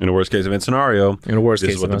 right? In a worst case event scenario, this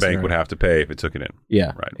is what the bank would have to pay if it took it in.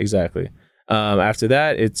 Yeah, right. Exactly. After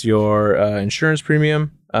that, it's your insurance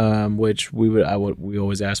premium, which we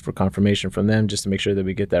always ask for confirmation from them just to make sure that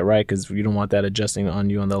we get that right, because you don't want that adjusting on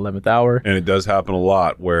you on the 11th hour. And it does happen a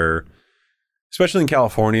lot where, especially in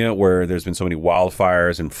California, where there's been so many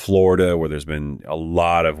wildfires, in Florida, where there's been a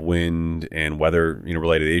lot of wind and weather,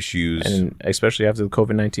 related issues, and especially after the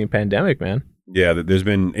COVID-19 pandemic, man. Yeah, there's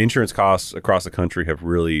been insurance costs across the country have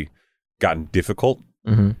really gotten difficult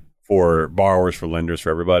for borrowers, for lenders, for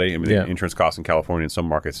everybody. I mean, the insurance costs in California in some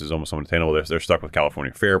markets is almost unattainable. They're stuck with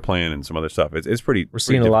California Fair Plan and some other stuff. It's pretty. We're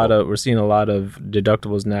seeing a lot of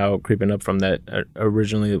deductibles now creeping up from that.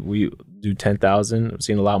 Originally, we do $10,000. We've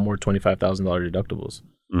seen a lot more $25,000 deductibles.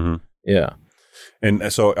 Mm-hmm. Yeah,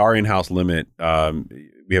 and so our in-house limit,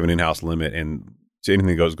 we have an in-house limit, and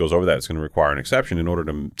anything that goes over that, it's going to require an exception. In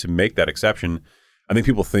order to make that exception, I think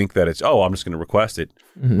people think that it's, I'm just going to request it.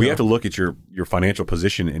 No. We have to look at your financial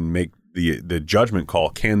position and make the judgment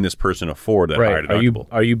call. Can this person afford that higher deductible?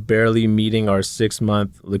 Are you barely meeting our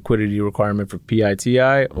 6-month liquidity requirement for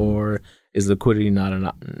PITI, or is liquidity not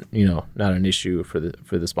an issue for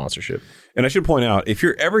the sponsorship? And I should point out, if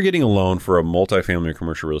you're ever getting a loan for a multifamily or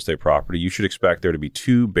commercial real estate property, you should expect there to be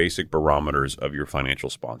 2 basic barometers of your financial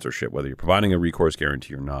sponsorship, whether you're providing a recourse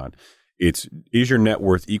guarantee or not. Is your net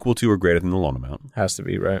worth equal to or greater than the loan amount? Has to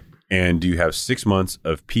be, right? And do you have 6 months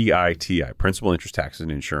of PITI, principal, interest, taxes,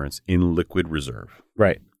 and insurance, in liquid reserve?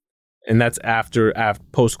 Right. And that's after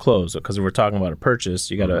post close, because if we're talking about a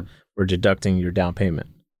purchase, we're deducting your down payment.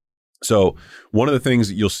 So one of the things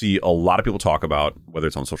that you'll see a lot of people talk about, whether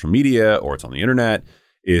it's on social media or it's on the internet,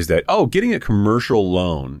 is that, getting a commercial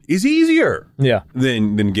loan is easier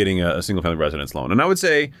than getting a single family residence loan. And I would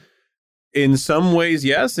say, in some ways,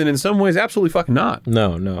 yes, and in some ways, absolutely fucking not.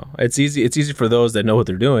 No. It's easy. It's easy for those that know what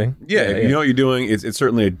they're doing. Yeah. You know what you're doing. It's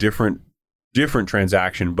certainly a different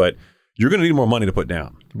transaction, but you're going to need more money to put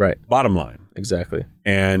down. Right. Bottom line. Exactly.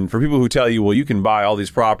 And for people who tell you, well, you can buy all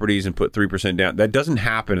these properties and put 3% down, that doesn't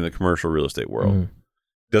happen in the commercial real estate world. Mm.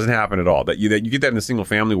 Doesn't happen at all. That you get that in the single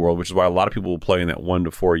family world, which is why a lot of people will play in that 1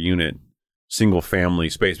 to 4 unit single family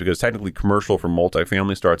space, because technically commercial for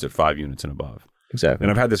multifamily starts at 5 units and above. Exactly.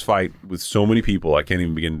 And I've had this fight with so many people, I can't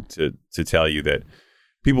even begin to tell you that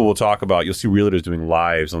people will talk about, you'll see realtors doing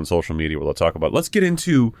lives on social media where they'll talk about, let's get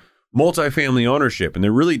into multifamily ownership. And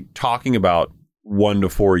they're really talking about 1 to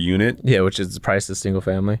 4 unit. Yeah, which is the price of single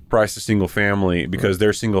family. Because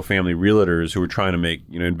they're single family realtors who are trying to make,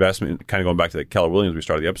 investment, kind of going back to the Keller Williams we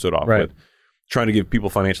started the episode off with, trying to give people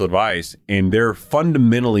financial advice. And they're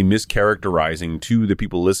fundamentally mischaracterizing to the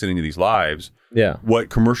people listening to these lives what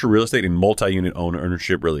commercial real estate and multi-unit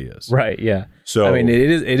ownership really is. Right, yeah. So I mean,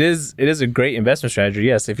 it is a great investment strategy.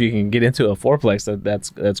 Yes, if you can get into a fourplex,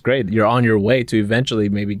 that's great. You're on your way to eventually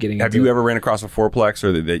maybe getting. Have you ever ran across a fourplex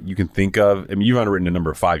or that you can think of? I mean, you've underwritten a number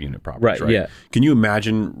of 5-unit properties, right? Yeah. Can you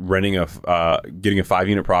imagine renting getting a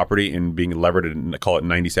 5-unit property and being levered at, call it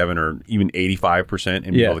 97 or even 85%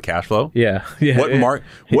 and being able to cash flow? Yeah.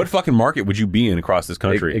 What fucking market would you be in across this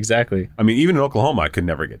country? Exactly. I mean, even in Oklahoma, I could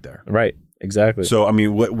never get there. Right. Exactly. So, I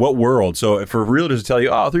mean, what world? So, for realtors to tell you,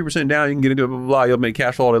 3% down, you can get into it, blah, blah, blah, you'll make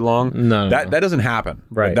cash flow all day long. No. That doesn't happen.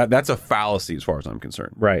 Right. That's a fallacy as far as I'm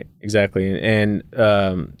concerned. Right. Exactly. And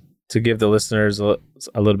to give the listeners a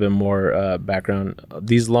little bit more background,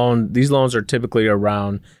 these loans are typically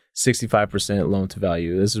around 65% loan to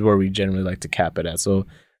value. This is where we generally like to cap it at. So,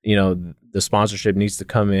 the sponsorship needs to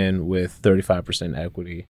come in with 35%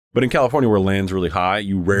 equity. But in California, where land's really high,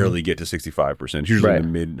 you rarely get to 65%. It's usually in the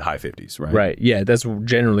mid-high 50s, right? Right. Yeah, that's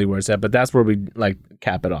generally where it's at. But that's where we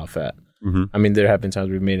cap it off at. Mm-hmm. I mean, there have been times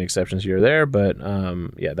we've made exceptions here or there, but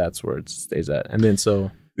that's where it stays at. And then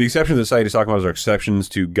the exceptions the site is talking about are exceptions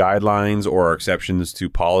to guidelines or exceptions to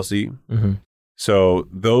policy. Mm-hmm. So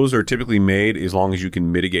those are typically made as long as you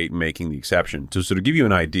can mitigate making the exception. So to give you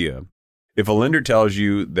an idea, if a lender tells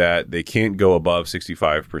you that they can't go above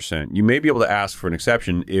 65%, you may be able to ask for an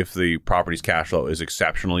exception if the property's cash flow is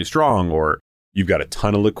exceptionally strong, or you've got a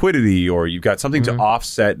ton of liquidity, or you've got something to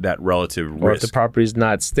offset that relative risk. Or if the property's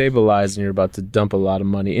not stabilized and you're about to dump a lot of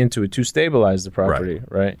money into it to stabilize the property,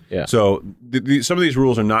 right? Yeah. So some of these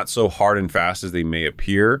rules are not so hard and fast as they may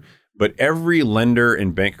appear, but every lender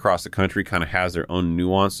and bank across the country kind of has their own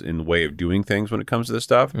nuance in the way of doing things when it comes to this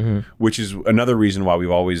stuff, which is another reason why we've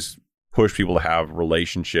always push people to have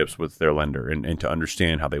relationships with their lender and to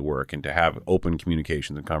understand how they work and to have open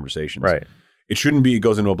communications and conversations. Right. It shouldn't be it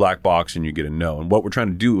goes into a black box and you get a no. And what we're trying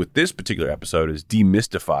to do with this particular episode is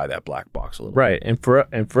demystify that black box a little bit. And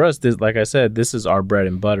for us, this, like I said, this is our bread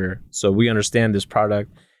and butter. So we understand this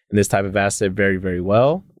product and this type of asset very, very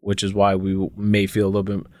well, which is why we may feel a little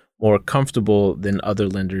bit more comfortable than other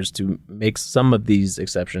lenders to make some of these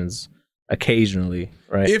exceptions occasionally,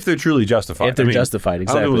 right? If they're truly justified. If they're justified,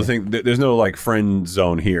 exactly. I don't think there's no friend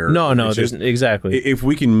zone here. No, there's exactly. If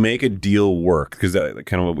we can make a deal work, because that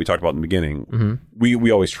kind of what we talked about in the beginning,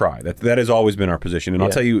 we always try. That has always been our position. And I'll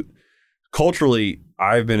tell you, culturally,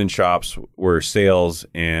 I've been in shops where sales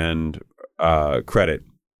and credit,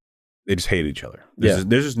 they just hate each other. There's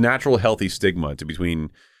this natural healthy stigma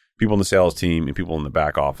between people in the sales team and people in the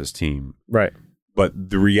back office team. Right.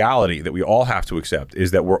 But the reality that we all have to accept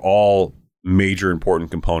is that we're all major important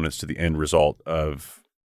components to the end result of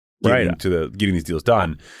getting these deals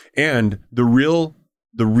done. And the real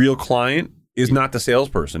client is not the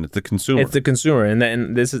salesperson; it's the consumer. It's the consumer, and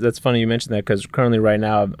that's funny you mentioned that, because currently right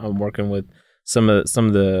now I'm working with some of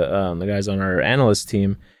the guys on our analyst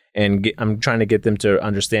team, And I'm trying to get them to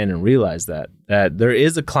understand and realize that there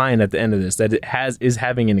is a client at the end of this that is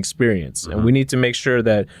having an experience, and we need to make sure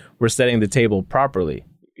that we're setting the table properly.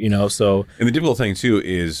 So and the difficult thing too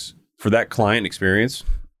is for that client experience,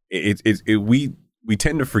 we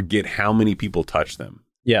tend to forget how many people touch them.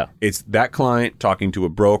 Yeah. It's that client talking to a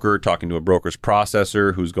broker, talking to a broker's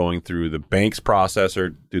processor who's going through the bank's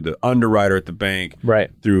processor, through the underwriter at the bank,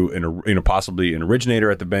 right, through possibly an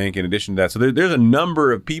originator at the bank in addition to that. So there's a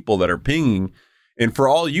number of people that are pinging. And for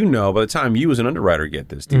all you know, by the time you as an underwriter get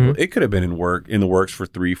this deal, it could have been in the works for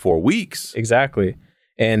 3-4 weeks. Exactly.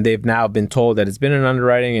 And they've now been told that it's been in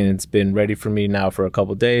underwriting and it's been ready for me now for a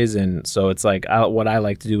couple of days. And so it's like what I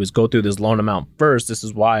like to do is go through this loan amount first. This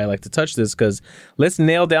is why I like to touch this, because let's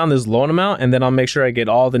nail down this loan amount and then I'll make sure I get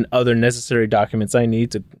all the other necessary documents I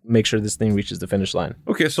need to make sure this thing reaches the finish line.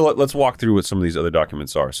 Okay, so let's walk through what some of these other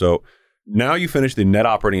documents are. So now you finish the net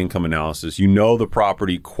operating income analysis. You know the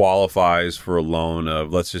property qualifies for a loan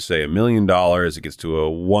of, let's just say, $1 million. It gets to a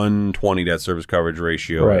 120 debt service coverage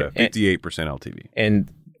ratio at a 58% LTV.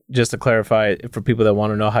 And just to clarify, for people that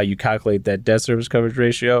want to know how you calculate that debt service coverage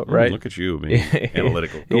ratio, right? Look at you, being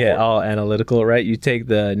analytical. All analytical, right? You take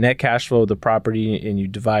the net cash flow of the property and you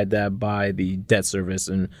divide that by the debt service.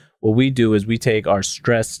 And what we do is we take our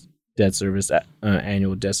stress debt service,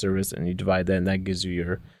 annual debt service, and you divide that, and that gives you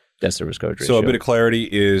your debt service coverage ratio. So a bit of clarity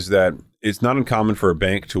is that it's not uncommon for a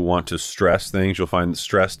bank to want to stress things. You'll find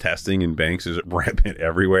stress testing in banks is rampant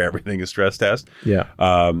everywhere. Everything is stress test. Yeah.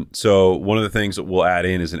 So one of the things that we'll add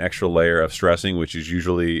in is an extra layer of stressing, which is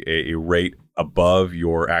usually a rate above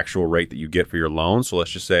your actual rate that you get for your loan. So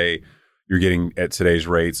let's just say you're getting at today's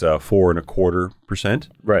rates 4.25%.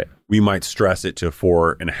 Right. We might stress it to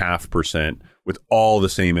 4.5%. with all the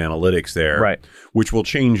same analytics there, right, which will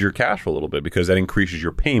change your cash flow a little bit because that increases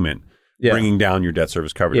your payment, bringing down your debt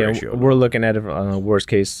service coverage ratio. We're looking at it on a worst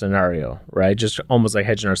case scenario, right? Just almost like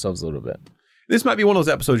hedging ourselves a little bit. This might be one of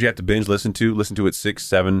those episodes you have to binge listen to it 6,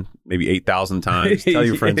 7, maybe 8,000 times. Tell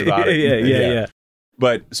your friends about it. Yeah.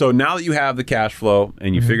 But so now that you have the cash flow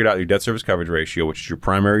and you figured out your debt service coverage ratio, which is your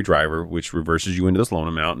primary driver, which reverses you into this loan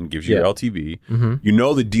amount and gives you your LTV, you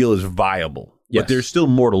know the deal is viable. But there's still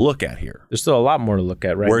more to look at here. There's still a lot more to look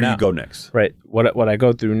at right now. Where do you go next? Right. What I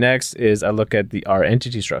go through next is I look at our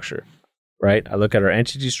entity structure. Right. I look at our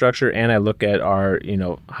entity structure and I look at our,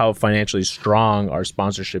 how financially strong our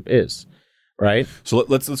sponsorship is. Right. So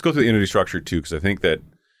let's go through the entity structure too, because I think that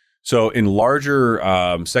in larger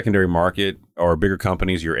secondary market or bigger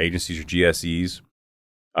companies, your agencies, your GSEs,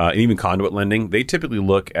 and even conduit lending, they typically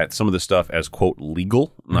look at some of the stuff as, quote,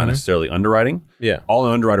 legal, not necessarily underwriting. Yeah. All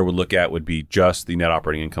an underwriter would look at would be just the net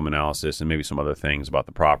operating income analysis and maybe some other things about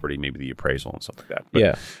the property, maybe the appraisal and stuff like that.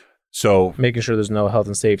 But, so making sure there's no health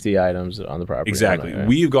and safety items on the property. Exactly. Right?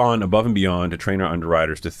 We've gone above and beyond to train our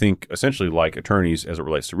underwriters to think essentially like attorneys as it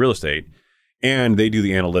relates to real estate, and they do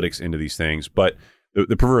the analytics into these things. But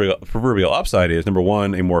the proverbial upside is, number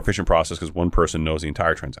one, a more efficient process because one person knows the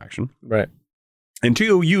entire transaction. Right. And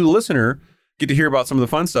two, you, the listener, get to hear about some of the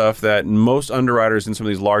fun stuff that most underwriters in some of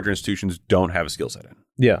these larger institutions don't have a skill set in.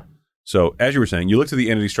 Yeah. So as you were saying, you look to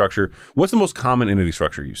the entity structure. What's the most common entity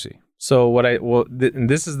structure you see? So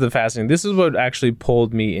this is the fascinating. This is what actually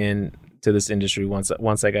pulled me in to this industry once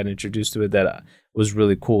I got introduced to it. That was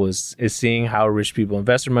really cool is seeing how rich people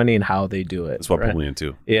invest their money and how they do it. That's what pulled me in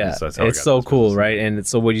too. Yeah, it's so cool, right? And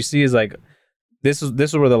so what you see is like. This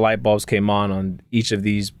is where the light bulbs came on each of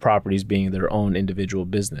these properties being their own individual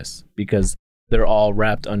business, because they're all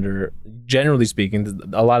wrapped under, generally speaking,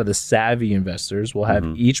 a lot of the savvy investors will have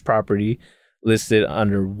each property listed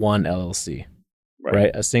under one LLC, right?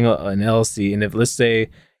 An LLC. And if, let's say,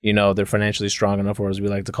 they're financially strong enough, or as we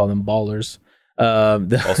like to call them, ballers,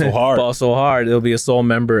 also hard. It'll be a sole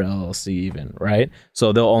member LLC even, right?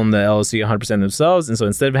 So they'll own the LLC 100% themselves. And so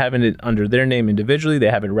instead of having it under their name individually, they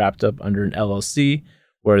have it wrapped up under an LLC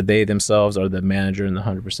where they themselves are the manager and the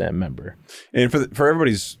 100% member. And for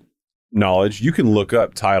everybody's knowledge, you can look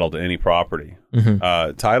up title to any property.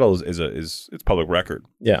 Title is it's public record.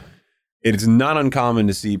 Yeah. It's not uncommon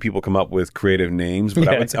to see people come up with creative names, but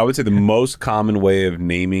I would say the most common way of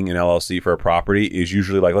naming an LLC for a property is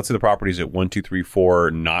usually like, let's say the property is at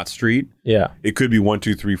 1234 Knott Street. Yeah. It could be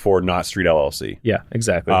 1234 Knott Street LLC. Yeah,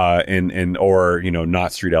 exactly. Or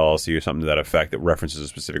Knott Street LLC or something to that effect that references a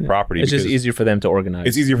specific property. It's just easier for them to organize.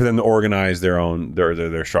 It's easier for them to organize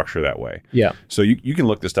their structure that way. Yeah. So you can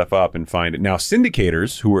look this stuff up and find it. Now,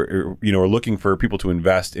 syndicators who are looking for people to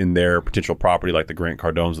invest in their potential property, like the Grant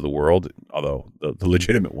Cardones of the world, although the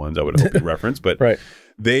legitimate ones I would hope you reference, but right.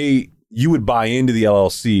 You would buy into the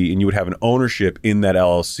LLC and you would have an ownership in that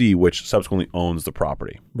LLC, which subsequently owns the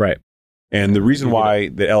property. Right. And the reason why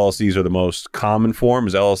the LLCs are the most common form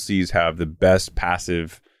is LLCs have the best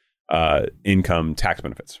passive income tax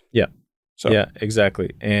benefits. Yeah. So. Yeah,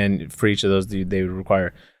 exactly. And for each of those, they would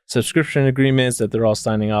require subscription agreements that they're all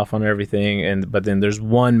signing off on everything. But then there's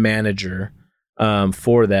one manager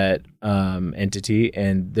for that entity,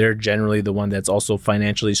 and they're generally the one that's also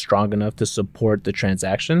financially strong enough to support the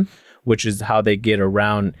transaction, which is how they get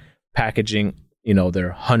around packaging, their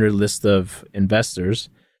 100 list of investors,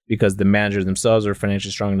 because the managers themselves are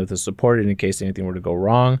financially strong enough to support it in case anything were to go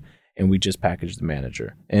wrong. And we just package the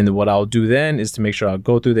manager. And what I'll do then is to make sure I'll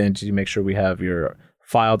go through the entity, make sure we have your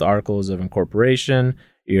filed articles of incorporation,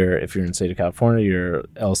 if you're in the state of California, your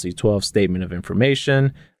LC-12 statement of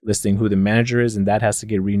information, listing who the manager is, and that has to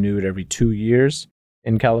get renewed every 2 years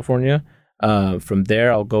in California. From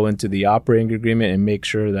there, I'll go into the operating agreement and make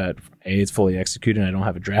sure that it's fully executed and I don't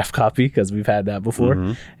have a draft copy, because we've had that before.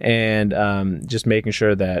 Mm-hmm. And just making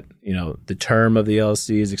sure that, the term of the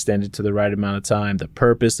LLC is extended to the right amount of time. The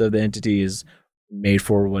purpose of the entity is made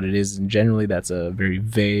for what it is. And generally, that's a very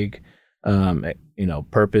vague,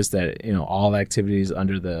 purpose that, all activities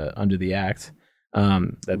under the act.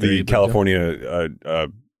 That the California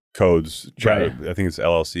codes, right. I think it's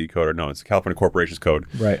LLC code, or no, it's the California Corporations Code,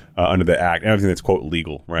 right? Under the act, everything that's quote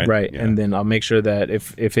legal, right? Right, yeah. And then I'll make sure that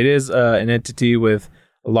if it is an entity with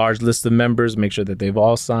a large list of members, make sure that they've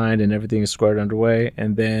all signed and everything is squared underway,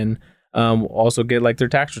 and then also get like their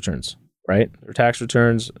tax returns, right? Their tax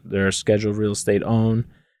returns, their scheduled real estate owned,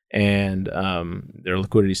 and their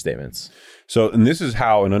liquidity statements. So, and this is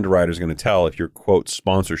how an underwriter is going to tell if your quote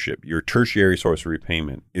sponsorship, your tertiary source of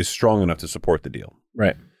repayment, is strong enough to support the deal,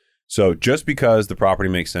 right? So just because the property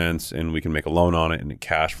makes sense and we can make a loan on it and it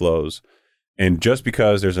cash flows, and just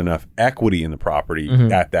because there's enough equity in the property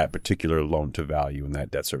at that particular loan to value and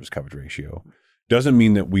that debt service coverage ratio, doesn't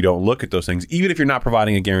mean that we don't look at those things, even if you're not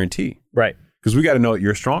providing a guarantee. Right. Because we got to know that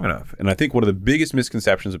you're strong enough. And I think one of the biggest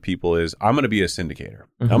misconceptions of people is, I'm going to be a syndicator.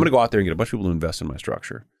 I'm going to go out there and get a bunch of people to invest in my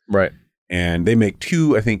structure. Right. And they make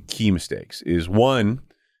two, I think, key mistakes. Is one,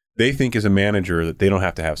 they think as a manager that they don't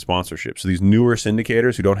have to have sponsorship. So these newer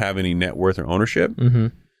syndicators who don't have any net worth or ownership,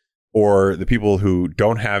 or the people who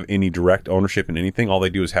don't have any direct ownership in anything, all they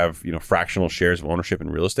do is have fractional shares of ownership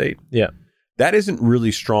in real estate. Yeah, that isn't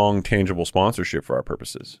really strong, tangible sponsorship for our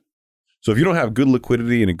purposes. So if you don't have good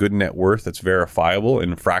liquidity and a good net worth that's verifiable,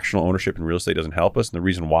 and fractional ownership in real estate doesn't help us, and the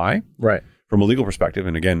reason why, right, from a legal perspective,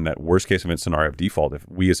 and again, that worst case event scenario of default, if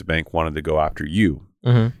we as a bank wanted to go after you.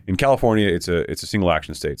 In California, it's a single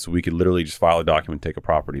action state, so we could literally just file a document, take a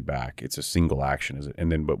property back. It's a single action,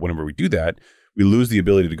 but whenever we do that, we lose the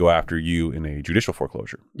ability to go after you in a judicial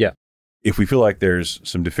foreclosure. Yeah. If we feel like there's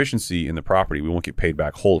some deficiency in the property, we won't get paid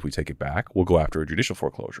back whole if we take it back. We'll go after a judicial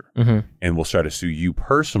foreclosure, and we'll try to sue you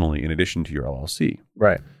personally in addition to your LLC.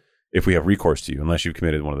 Right. If we have recourse to you, unless you've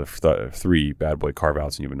committed one of the three bad boy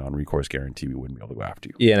carve-outs and you have a non-recourse guarantee, we wouldn't be able to go after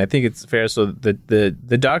you. Yeah, and I think it's fair. So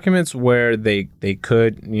the documents where they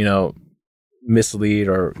could, mislead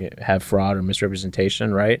or have fraud or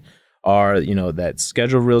misrepresentation, right, are, that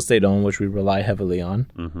scheduled real estate owned, which we rely heavily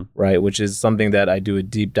on, right, which is something that I do a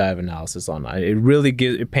deep dive analysis on. It really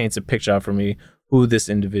it paints a picture out for me who this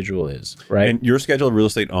individual is, right? And your scheduled real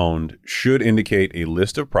estate owned should indicate a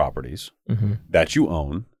list of properties that you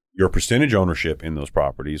own, your percentage ownership in those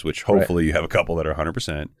properties, which hopefully you have a couple that are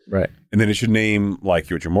 100%. Right. And then it should name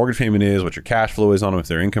like what your mortgage payment is, what your cash flow is on them, if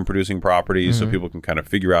they're income producing properties, so people can kind of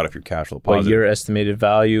figure out if your cash flow positive. What your estimated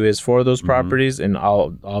value is for those properties. And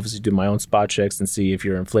I'll obviously do my own spot checks and see if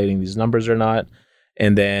you're inflating these numbers or not.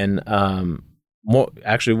 And then one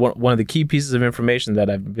of the key pieces of information that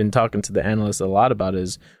I've been talking to the analysts a lot about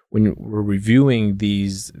is when we're reviewing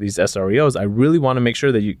these SREOs, I really want to make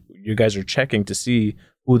sure that you guys are checking to see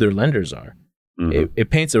who their lenders are.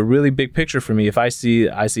 It paints a really big picture for me. If I see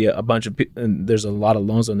a bunch of people, and there's a lot of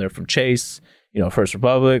loans on there from Chase, First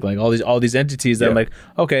Republic, like all these entities that I'm like,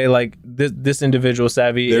 okay, like this individual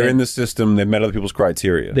savvy. They're in the system. They've met other people's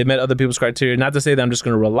criteria. Not to say that I'm just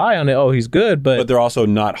going to rely on it. Oh, he's good, but they're also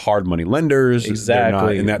not hard money lenders.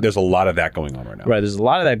 Exactly. And there's a lot of that going on right now. Right. There's a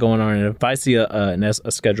lot of that going on. And if I see a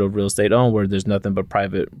scheduled real estate owned where there's nothing but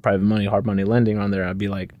private money, hard money lending on there, I'd be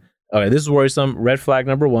like, okay, this is worrisome. Red flag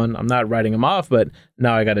number one. I'm not writing them off, but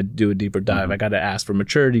now I got to do a deeper dive. I got to ask for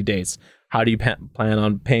maturity dates. How do you plan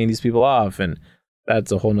on paying these people off? And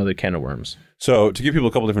that's a whole nother can of worms. So to give people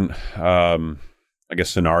a couple different,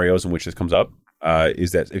 scenarios in which this comes up,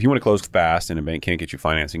 is that if you want to close fast and a bank can't get you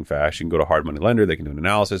financing fast, you can go to a hard money lender. They can do an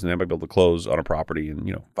analysis and they might be able to close on a property in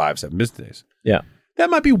 5-7 business days. Yeah. That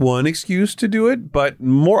might be one excuse to do it, but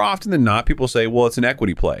more often than not, people say, well, it's an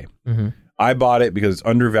equity play. I bought it because it's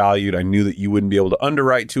undervalued. I knew that you wouldn't be able to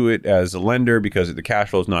underwrite to it as a lender because the cash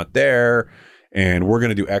flow is not there. And we're going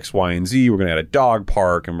to do X, Y, and Z. We're going to add a dog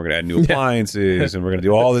park, and we're going to add new appliances, and we're going to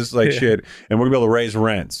do all this shit, and we're going to be able to raise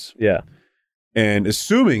rents. Yeah. And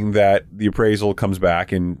assuming that the appraisal comes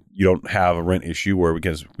back and you don't have a rent issue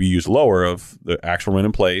because we use lower of the actual rent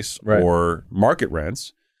in place or market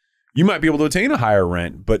rents, you might be able to attain a higher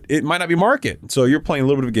rent, but it might not be market. So you're playing a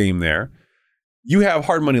little bit of a game there. You have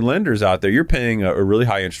hard money lenders out there. You're paying a really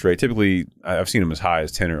high interest rate. Typically, I've seen them as high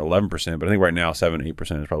as 10 or 11%, but I think right now 7 8%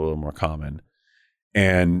 is probably a little more common.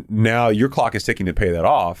 And now your clock is ticking to pay that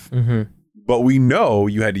off. Mm-hmm. But we know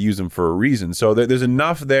you had to use them for a reason. So there's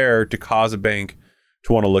enough there to cause a bank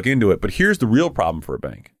to want to look into it. But here's the real problem for a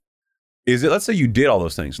bank. Is that let's say you did all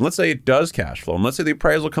those things. And let's say it does cash flow. And let's say the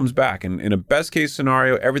appraisal comes back. And in a best case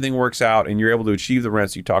scenario, everything works out and you're able to achieve the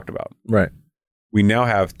rents you talked about. Right. We now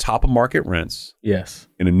have top of market rents. Yes.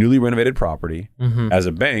 In a newly renovated property. Mm-hmm. As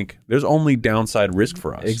a bank, there's only downside risk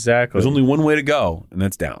for us. Exactly. There's only one way to go, and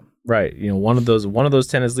that's down. Right. One of those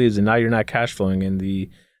tenants leaves, and now you're not cash flowing, and the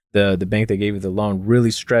bank that gave you the loan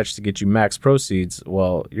really stretched to get you max proceeds.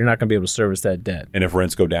 Well, you're not going to be able to service that debt. And if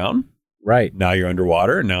rents go down, right, now you're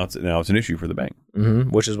underwater, and now it's an issue for the bank.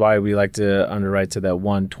 Mm-hmm. Which is why we like to underwrite to that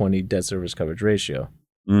 120 debt service coverage ratio.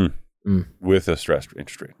 With a stressed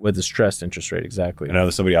interest rate. With a stressed interest rate, exactly. And now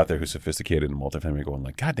there's somebody out there who's sophisticated in multifamily going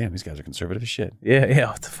like, God damn, these guys are conservative as shit. Yeah.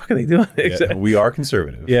 What the fuck are they doing? Yeah, we are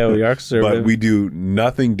conservative. Yeah, we are conservative. But we do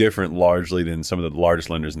nothing different largely than some of the largest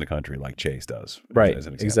lenders in the country, like Chase does. Right, as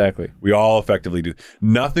an example. exactly. We all effectively do.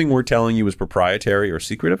 Nothing we're telling you is proprietary or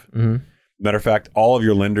secretive. Mm-hmm. Matter of fact, all of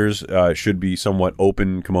your lenders should be somewhat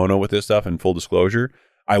open kimono with this stuff and full disclosure.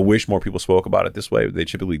 I wish more people spoke about it this way, but they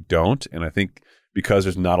typically don't. And I think because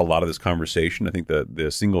there's not a lot of this conversation, I think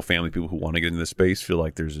the single family people who want to get into this space feel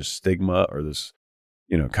like there's a stigma or this,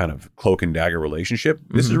 kind of cloak and dagger relationship.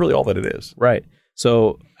 This is really all that it is. Right.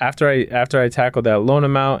 So after I tackle that loan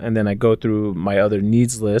amount and then I go through my other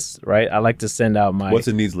needs list, right? I like to send out What's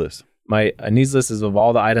a needs list? My needs list is of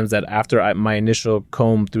all the items that after my initial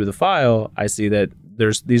comb through the file, I see that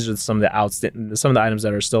these are some of the items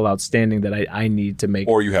that are still outstanding that I need to make.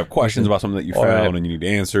 Or you have questions about something that you found and you need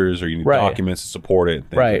answers, or you need documents to support it,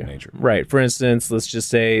 things of that nature. Right. For instance, let's just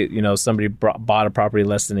say, somebody bought a property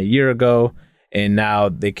less than a year ago and now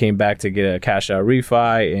they came back to get a cash out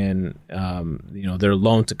refi and, their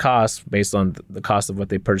loan to cost based on the cost of what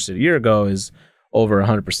they purchased a year ago is over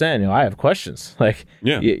 100%. I have questions like,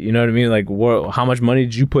 you know what I mean? Like, how much money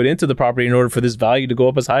did you put into the property in order for this value to go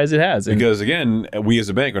up as high as it has? Because again, we as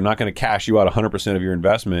a bank are not going to cash you out 100% of your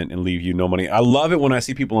investment and leave you no money. I love it when I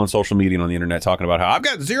see people on social media and on the internet talking about how I've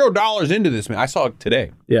got $0 into this, man. I saw it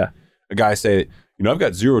today. Yeah. A guy say, I've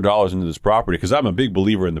got $0 into this property because I'm a big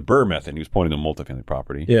believer in the Burr method. He was pointing to multifamily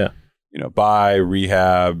property. Yeah. Buy,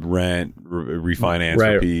 rehab, rent, refinance,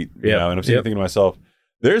 repeat. And I'm sitting thinking to myself,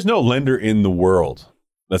 there's no lender in the world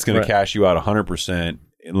that's going to cash you out 100%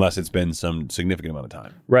 unless it's been some significant amount of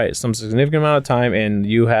time. Right. Some significant amount of time. And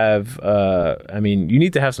you have, you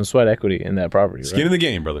need to have some sweat equity in that property. Skin in the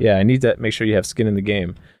game, brother. Yeah. I need to make sure you have skin in the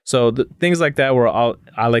game. So things like that where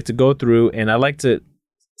I like to go through and I like to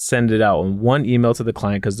send it out in one email to the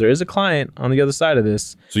client because there is a client on the other side of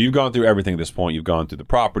this. So you've gone through everything at this point. You've gone through the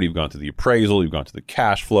property, you've gone through the appraisal, you've gone through the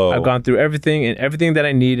cash flow. I've gone through everything that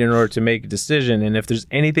I need in order to make a decision. And if there's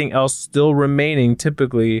anything else still remaining,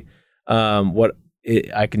 typically what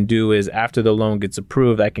I can do is after the loan gets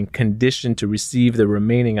approved, I can condition to receive the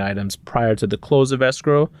remaining items prior to the close of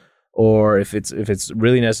escrow, or if it's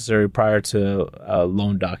really necessary prior to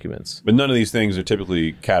loan documents. But none of these things are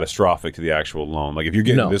typically catastrophic to the actual loan. Like if you're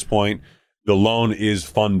getting to this point, the loan is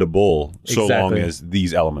fundable so long as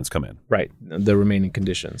these elements come in. Right, the remaining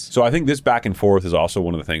conditions. So I think this back and forth is also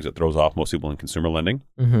one of the things that throws off most people in consumer lending.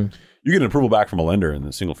 Mm-hmm. You get an approval back from a lender in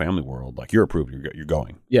the single family world, like you're approved, you're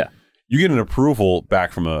going. Yeah. You get an approval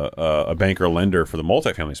back from a bank or lender for the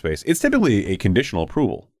multifamily space. It's typically a conditional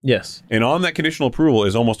approval. Yes. And on that conditional approval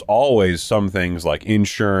is almost always some things like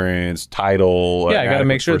insurance, title. Yeah, I got to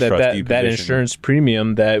make sure that insurance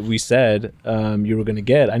premium that we said you were going to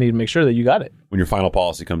get, I need to make sure that you got it. When your final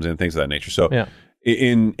policy comes in, things of that nature. So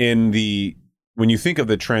when you think of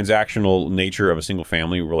the transactional nature of a single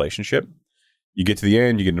family relationship, you get to the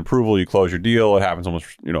end, you get an approval, you close your deal, it happens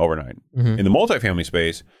almost overnight. Mm-hmm. In the multifamily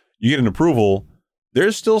space, you get an approval,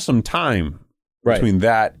 there's still some time between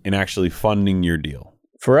that and actually funding your deal.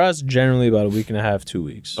 For us, generally about a week and a half, 2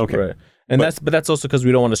 weeks. Okay. Right. And that's also because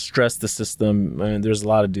we don't want to stress the system. I mean, there's a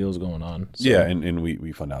lot of deals going on. So. Yeah, and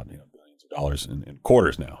we fund out billions of dollars in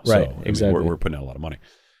quarters now. Right, so, exactly. We're putting out a lot of money.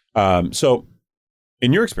 So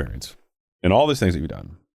in your experience, in all these things that you've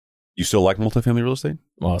done, You still like multifamily real estate?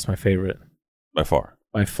 Well, it's my favorite By far.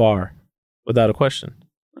 by far, without a question.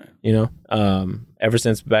 Right. You know, ever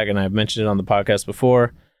since back, and I've mentioned it on the podcast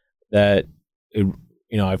before, that it,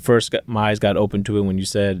 you know, my eyes got open to it when you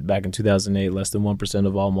said back in 2008, less than 1%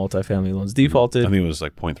 of all multifamily loans defaulted. I think it was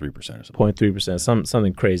like 0.3% or something. 0.3%,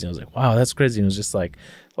 something crazy. I was like, wow, that's crazy. And it was just like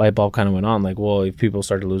light bulb kind of went on. Like, well, if people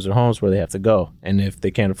start to lose their homes, where do they have to go? And if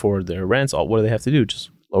they can't afford their rents, what do they have to do? Just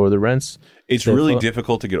lower the rents. It's really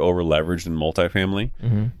difficult to get over leveraged in multifamily.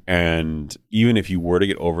 Mm-hmm. And even if you were to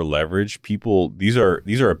get over leveraged, people, these are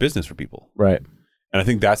a business for people. Right. And I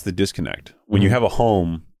think that's the disconnect. When you have a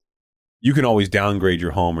home, you can always downgrade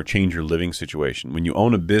your home or change your living situation. When you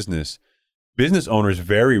own a business owners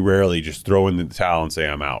very rarely just throw in the towel and say,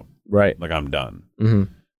 I'm out. Right. Like, I'm done.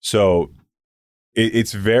 Mm-hmm. So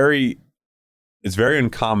it's very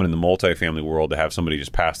uncommon in the multifamily world to have somebody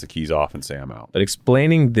just pass the keys off and say, I'm out. But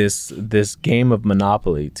explaining this game of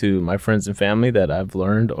Monopoly to my friends and family that I've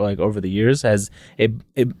learned like over the years it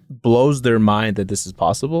blows their mind that this is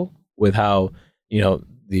possible, with how, you know,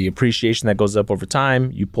 the appreciation that goes up over time,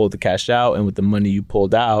 you pull the cash out, and with the money you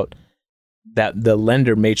pulled out, that the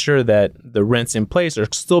lender made sure that the rents in place are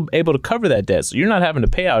still able to cover that debt. So you're not having to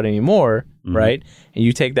pay out anymore, right? And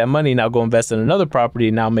you take that money, now go invest in another property,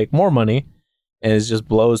 and now make more money, and it just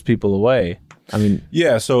blows people away. I mean,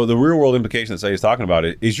 yeah. So the real world implication that Sayed's talking about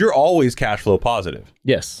is you're always cash flow positive.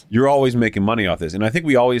 yes. You're always making money off this. And I think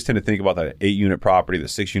we always tend to think about that 8-unit property, the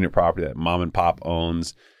 6-unit property that mom and pop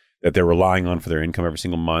owns, that they're relying on for their income every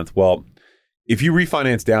single month. Well, if you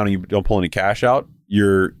refinance down and you don't pull any cash out,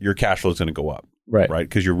 your cash flow is going to go up, Right. right?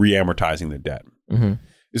 Because you're reamortizing the debt. Mm-hmm.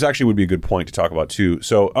 This actually would be a good point to talk about too.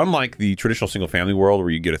 So unlike the traditional single family world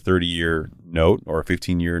where you get a 30-year note or a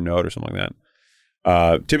 15-year note or something like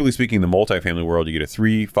that, typically speaking, in the multifamily world, you get a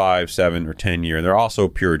 3, 5, 7, or 10-year. And they're also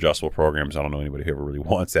pure adjustable programs. I don't know anybody who ever really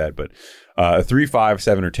wants that, but a 3, 5,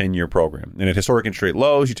 7, or 10-year program. And at historic interest rate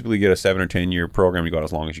lows, you typically get a 7 or 10-year program. You go out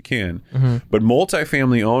as long as you can. Mm-hmm. But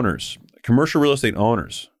multifamily owners, commercial real estate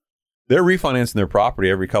owners, they're refinancing their property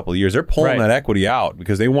every couple of years. They're pulling that equity out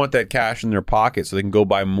because they want that cash in their pocket so they can go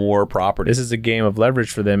buy more property. This is a game of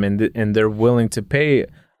leverage for them, and they're willing to pay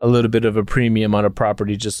a little bit of a premium on a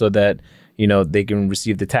property just so that, you know, they can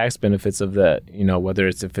receive the tax benefits of that, you know, whether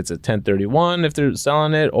if it's a 1031 if they're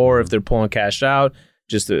selling it, or if they're pulling cash out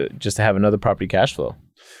just to have another property cash flow.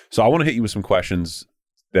 So I want to hit you with some questions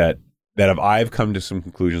that I've come to some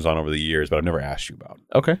conclusions on over the years, but I've never asked you about.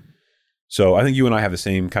 Okay. So I think you and I have the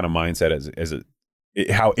same kind of mindset as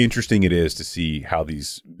how interesting it is to see how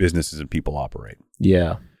these businesses and people operate.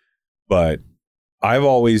 Yeah. But I've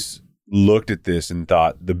always looked at this and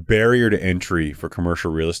thought the barrier to entry for commercial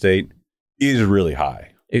real estate is really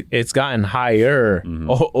high. It's gotten higher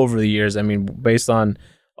over the years. I mean, based on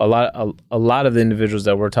a lot of the individuals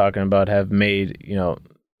that we're talking about have made, you know,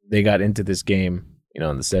 they got into this game, you know,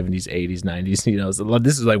 in the 70s, 80s, 90s. You know, so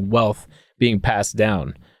this is like wealth being passed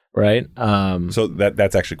down. Right. So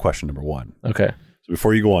that's actually question number one. Okay. So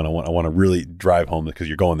before you go on, I want to really drive home because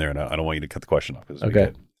you're going there, and I don't want you to cut the question off.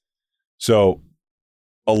 Okay. So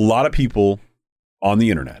a lot of people on the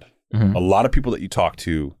internet, a lot of people that you talk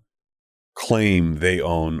to claim they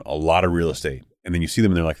own a lot of real estate, and then you see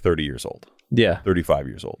them and they're like 30 years old. Yeah. 35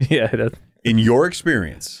 years old. Yeah. In your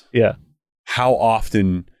experience, yeah. How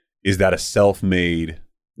often is that a self-made?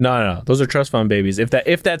 No. Those are trust fund babies. If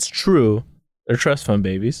that's true, they're trust fund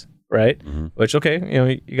babies, right? Mm-hmm. Which, okay, you know,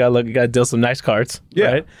 you gotta deal some nice cards,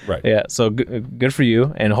 yeah, right? Yeah. So good for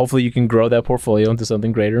you, and hopefully you can grow that portfolio into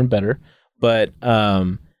something greater and better. But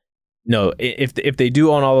no, if they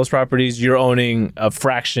do own all those properties, you're owning a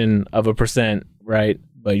fraction of a percent, right?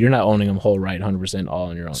 But you're not owning them whole, right? 100% all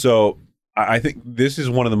on your own. So I think this is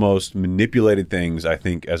one of the most manipulated things, I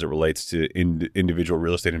think, as it relates to individual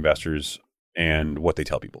real estate investors and what they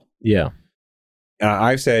tell people. Yeah. And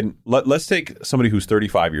I've said, let's take somebody who's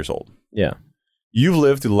 35 years old. Yeah. You've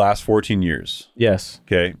lived through the last 14 years. Yes.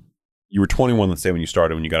 Okay. You were 21, let's say, when you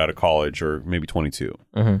started, when you got out of college, or maybe 22.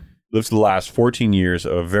 Mm-hmm. Lived through the last 14 years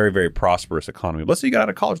of a very, very prosperous economy. Let's say you got out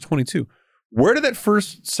of college at 22. Where did that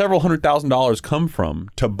first several $100,000s come from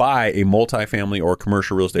to buy a multifamily or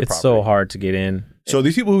commercial real estate property? It's so hard to get in. So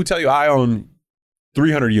these people who tell you, I own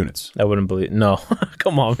 300 units. I wouldn't believe. No,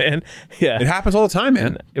 come on, man. Yeah, it happens all the time,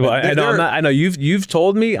 man. Well, I know. You've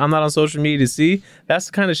told me. I'm not on social media to see. That's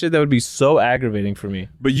the kind of shit that would be so aggravating for me.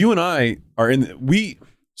 But you and I are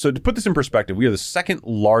So to put this in perspective, we are the second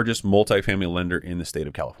largest multifamily lender in the state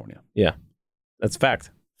of California. Yeah, that's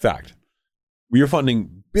fact. Fact. We are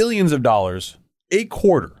funding billions of dollars a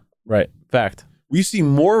quarter. Right. Fact. We see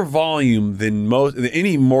more volume than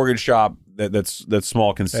any mortgage shop that's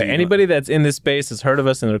small can see. Anybody that's in this space has heard of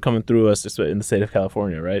us and they're coming through us in the state of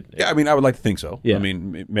California, right? Yeah, I mean, I would like to think so. Yeah. I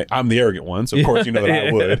mean, I'm the arrogant one, so of course you know that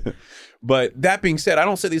I would. But that being said, I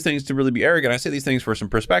don't say these things to really be arrogant. I say these things for some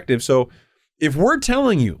perspective. So if we're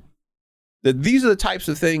telling you that these are the types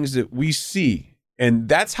of things that we see, and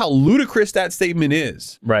that's how ludicrous that statement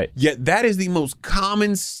is, right? Yet that is the most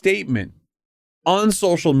common statement on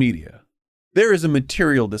social media. There is a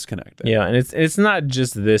material disconnect there. Yeah, and it's not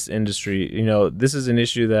just this industry. You know, this is an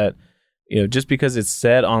issue that, you know, just because it's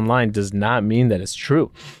said online does not mean that it's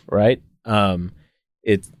true, right? The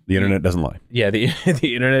internet doesn't lie. Yeah, the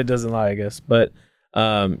internet doesn't lie, I guess. But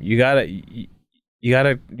you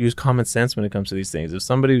gotta use common sense when it comes to these things. If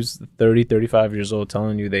somebody who's 30, 35 years old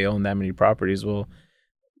telling you they own that many properties, well,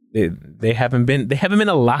 they haven't been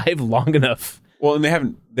alive long enough. Well, and they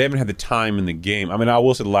haven't had the time in the game. I mean, I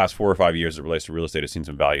will say the last 4 or 5 years that relates to real estate has seen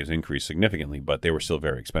some values increase significantly, but they were still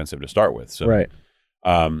very expensive to start with. So, right.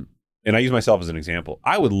 And I use myself as an example.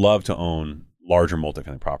 I would love to own larger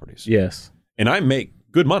multifamily properties. Yes. And I make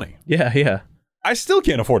good money. Yeah. I still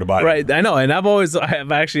can't afford to buy them. Right. I know. And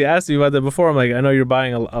I've actually asked you about that before. I'm like, I know you're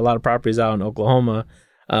buying a lot of properties out in Oklahoma.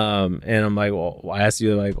 And I'm like, well, I asked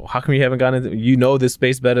you, like, well, how come you haven't gotten into, you know, this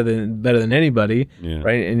space better than anybody,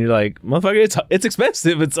 right? And you're like, motherfucker, it's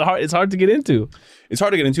expensive. It's hard to get into. It's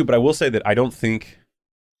hard to get into, but I will say that I don't think.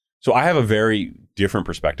 So I have a very different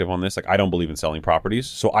perspective on this. Like, I don't believe in selling properties,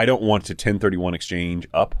 so I don't want to 1031 exchange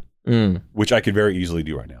up, which I could very easily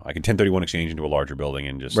do right now. I can 1031 exchange into a larger building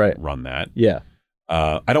and just run that. Yeah.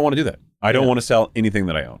 I don't want to do that. I don't want to sell anything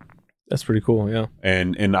that I own. That's pretty cool, yeah.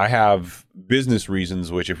 And I have business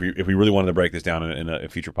reasons, which if we really wanted to break this down in a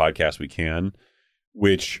future podcast, we can,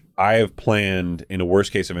 which I have planned in a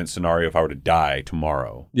worst case event scenario if I were to die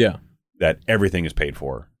tomorrow. Yeah. That everything is paid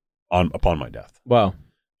for upon my death. Wow.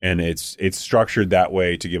 And it's structured that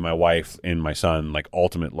way to give my wife and my son like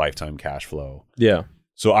ultimate lifetime cash flow. Yeah.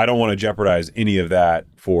 So I don't want to jeopardize any of that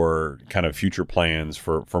for kind of future plans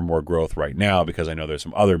for more growth right now, because I know there's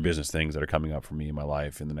some other business things that are coming up for me in my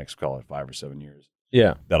life in the next, call it 5 or 7 years.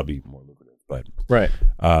 Yeah. That'll be more lucrative. But right.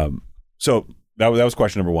 So that was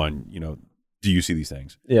question number one. You know, do you see these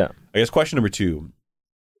things? Yeah. I guess question number two,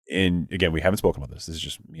 and again, we haven't spoken about this. This is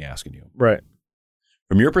just me asking you. Right.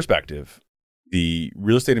 From your perspective, the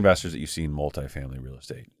real estate investors that you see in multifamily real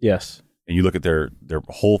estate. Yes. And you look at their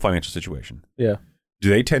whole financial situation. Yeah. Do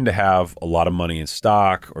they tend to have a lot of money in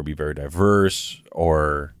stock or be very diverse,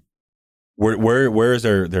 or where is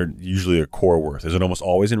their usually their core worth? Is it almost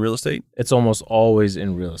always in real estate? It's almost always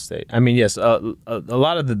in real estate. I mean, yes, a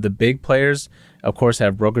lot of the big players, of course,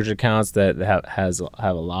 have brokerage accounts that have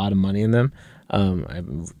a lot of money in them.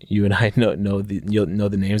 You and I know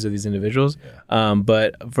the names of these individuals,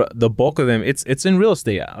 but for the bulk of them, it's in real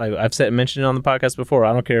estate. I've mentioned it on the podcast before.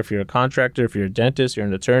 I don't care if you're a contractor, if you're a dentist, you're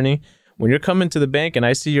an attorney. When you're coming to the bank and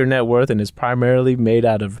I see your net worth and it's primarily made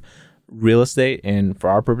out of real estate, and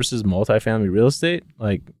for our purposes, multifamily real estate,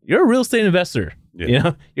 like, you're a real estate investor. Yeah. You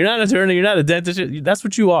know, you're not an attorney, you're not a dentist. That's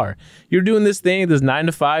what you are. You're doing this thing, this 9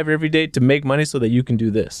 to 5 every day to make money so that you can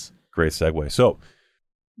do this. Great segue. So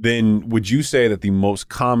then would you say that the most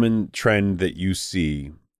common trend that you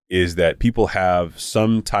see is that people have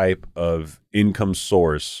some type of income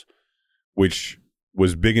source which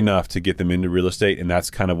was big enough to get them into real estate, and that's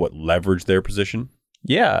kind of what leveraged their position?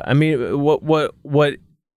 Yeah. I mean, what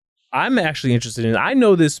I'm actually interested in, I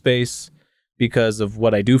know this space because of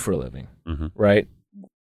what I do for a living, right?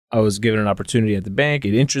 I was given an opportunity at the bank.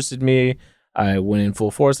 It interested me. I went in full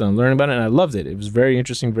force and I'm learning about it, and I loved it. It was very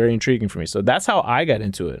interesting, very intriguing for me. So that's how I got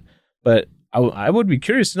into it. But I would be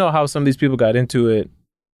curious to know how some of these people got into it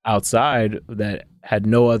outside that had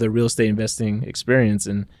no other real estate investing experience,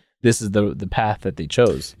 and this is the path that they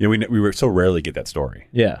chose. Yeah, we so rarely get that story.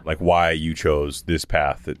 Yeah. Like why you chose this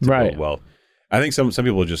path to build wealth. I think some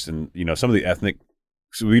people just, some of the ethnic,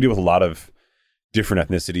 so we deal with a lot of different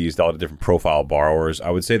ethnicities, a lot of different profile borrowers.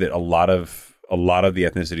 I would say that a lot of the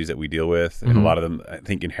ethnicities that we deal with, and a lot of them, I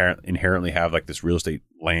think inherently have like this real estate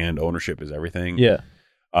land ownership is everything. Yeah.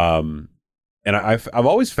 And I've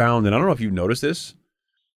always found, and I don't know if you've noticed this,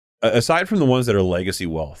 aside from the ones that are legacy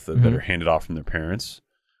wealth that are handed off from their parents,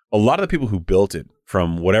 a lot of the people who built it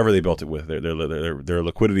from whatever they built it with, their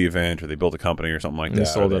liquidity event, or they built a company or something like that. They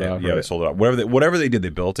sold it out. Yeah, they sold it out. Whatever they did, they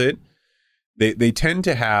built it. They tend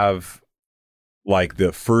to have like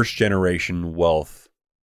the first generation wealth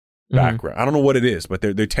background. I don't know what it is, but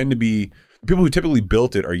they tend to be, the people who typically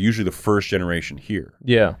built it are usually the first generation here.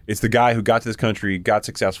 Yeah. It's the guy who got to this country, got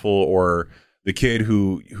successful, or the kid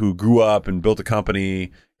who grew up and built a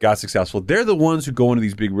company, got successful. They're the ones who go into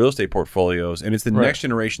these big real estate portfolios, and it's the next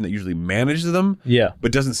generation that usually manages them,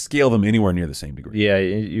 but doesn't scale them anywhere near the same degree. Yeah,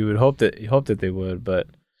 you would hope that they would, but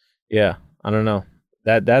yeah, I don't know.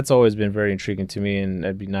 That's always been very intriguing to me, and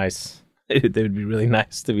it'd be nice. It would be really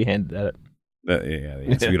nice to be handed that.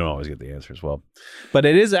 We don't always get the answer as well. But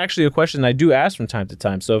it is actually a question I do ask from time to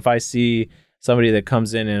time. So if I see somebody that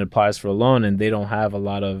comes in and applies for a loan and they don't have a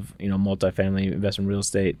lot of multifamily investment real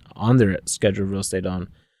estate on their schedule of real estate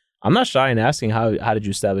I'm not shy in asking how did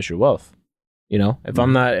you establish your wealth? If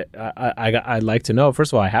I'm not, I'd like to know.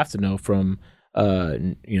 First of all, I have to know from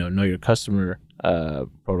know your customer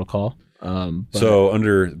protocol. So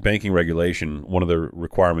under banking regulation, one of the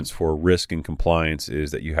requirements for risk and compliance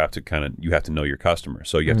is that you have to know your customer.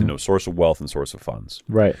 So you have to know source of wealth and source of funds.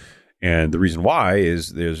 Right. And the reason why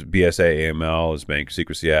is there's BSA, AML, is Bank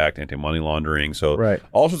Secrecy Act, anti-money laundering. So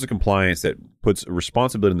all sorts of compliance that puts a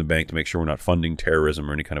responsibility in the bank to make sure we're not funding terrorism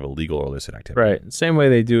or any kind of illegal or illicit activity. Right. Same way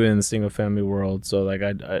they do in the single family world. So like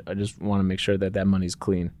I just want to make sure that money's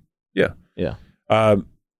clean. Yeah. Yeah.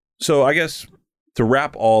 So I guess to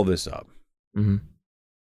wrap all this up,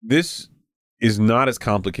 this is not as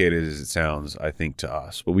complicated as it sounds, I think, to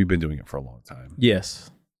us, but we've been doing it for a long time. Yes.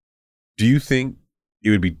 Do you think it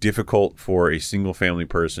would be difficult for a single family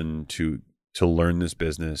person to learn this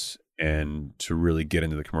business and to really get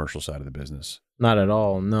into the commercial side of the business? Not at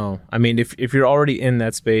all. No. I mean, if you're already in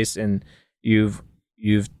that space and you've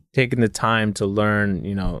taken the time to learn,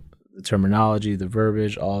 the terminology, the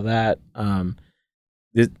verbiage, all that,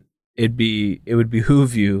 it would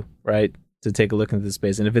behoove you, right, to take a look into the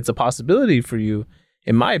space. And if it's a possibility for you,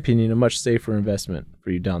 in my opinion, a much safer investment for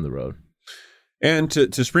you down the road. And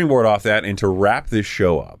to springboard off that and to wrap this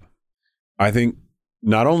show up, I think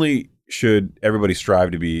not only should everybody strive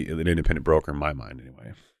to be an independent broker, in my mind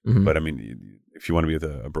anyway, but I mean, if you want to be with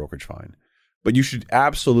a brokerage, fine. But you should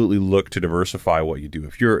absolutely look to diversify what you do.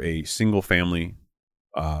 If you're a single family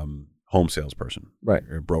home salesperson, right,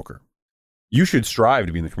 or a broker, you should strive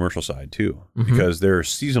to be in the commercial side too, because there are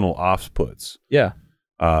seasonal offputs. Yeah.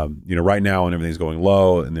 Right now when everything's going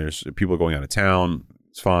low and there's people going out of town,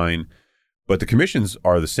 it's fine. But the commissions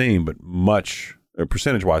are the same, but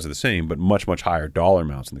percentage-wise are the same, but much, much higher dollar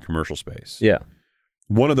amounts in the commercial space. Yeah.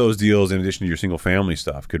 One of those deals, in addition to your single-family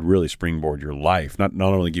stuff, could really springboard your life, not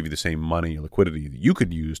only give you the same money or liquidity that you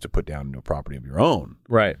could use to put down into a property of your own.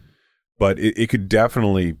 Right. But it could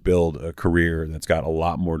definitely build a career that's got a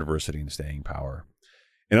lot more diversity and staying power.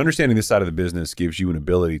 And understanding this side of the business gives you an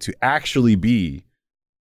ability to actually be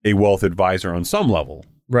a wealth advisor on some level.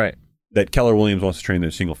 Right. That Keller Williams wants to train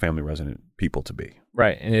their single-family resident people to be.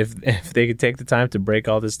 Right. And if they could take the time to break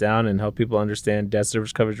all this down and help people understand debt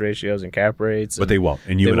service coverage ratios and cap rates. But they won't.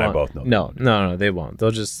 And you and I both know that. No, they won't.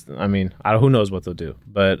 They'll just, who knows what they'll do.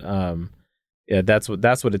 But that's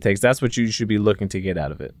what it takes. That's what you should be looking to get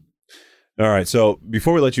out of it. All right. So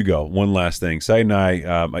before we let you go, one last thing. Said and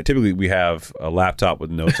I typically we have a laptop with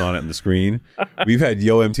notes on it on the screen. We've had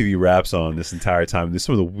Yo MTV Raps on this entire time. There's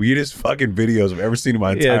some of the weirdest fucking videos I've ever seen in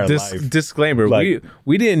my entire life. Disclaimer: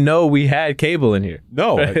 we didn't know we had cable in here.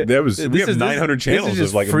 No, there was. We have 900 channels. This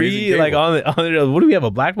is just free. Like on the. What do we have?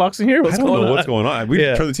 A black box in here? I don't know what's going on. We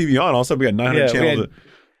turn the TV on. All of a sudden, we got 900 channels.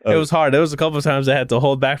 It was hard. There was a couple of times I had to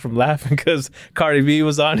hold back from laughing because Cardi B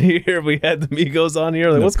was on here. We had the Migos on here.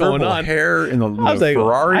 Like, what's going on? Hair in the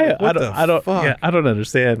Ferrari. I don't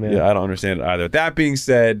understand, man. Yeah, I don't understand it either. That being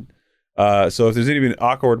said, so if there's any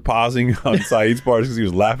awkward pausing on Saeed's part, because he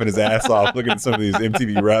was laughing his ass off looking at some of these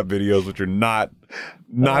MTV rap videos, which are not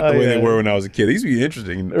the way they were when I was a kid. They used to be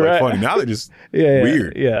interesting, funny. Now they're just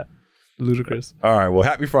weird. Yeah. Ludicrous. All right. Well,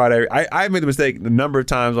 happy Friday. I made the mistake a number of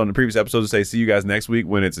times on the previous episodes to say, see you guys next week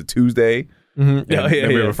when it's a Tuesday. And we have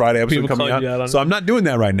a Friday episode coming out. So I'm not doing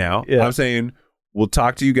that right now. Yeah. I'm saying we'll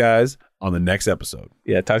talk to you guys on the next episode.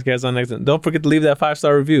 Yeah. Talk to you guys on the next one. Don't forget to leave that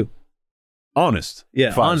 5-star review. Honest.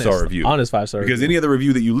 Yeah. 5-star review. Honest 5-star review. Because any other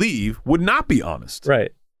review that you leave would not be honest.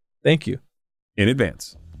 Right. Thank you. In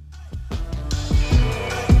advance.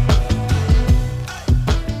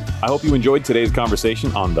 I hope you enjoyed today's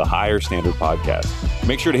conversation on the Higher Standard Podcast.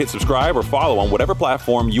 Make sure to hit subscribe or follow on whatever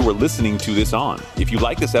platform you are listening to this on. If you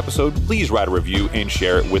like this episode, please write a review and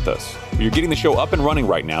share it with us. You're getting the show up and running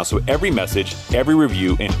right now, so every message, every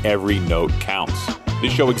review, and every note counts.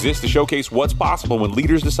 This show exists to showcase what's possible when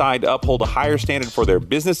leaders decide to uphold a higher standard for their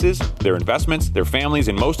businesses, their investments, their families,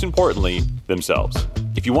 and most importantly, themselves.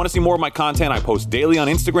 If you want to see more of my content, I post daily on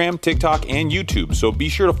Instagram, TikTok, and YouTube, so be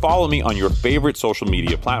sure to follow me on your favorite social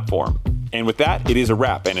media platform. And with that, it is a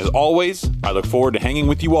wrap. And as always, I look forward to hanging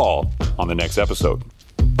with you all on the next episode.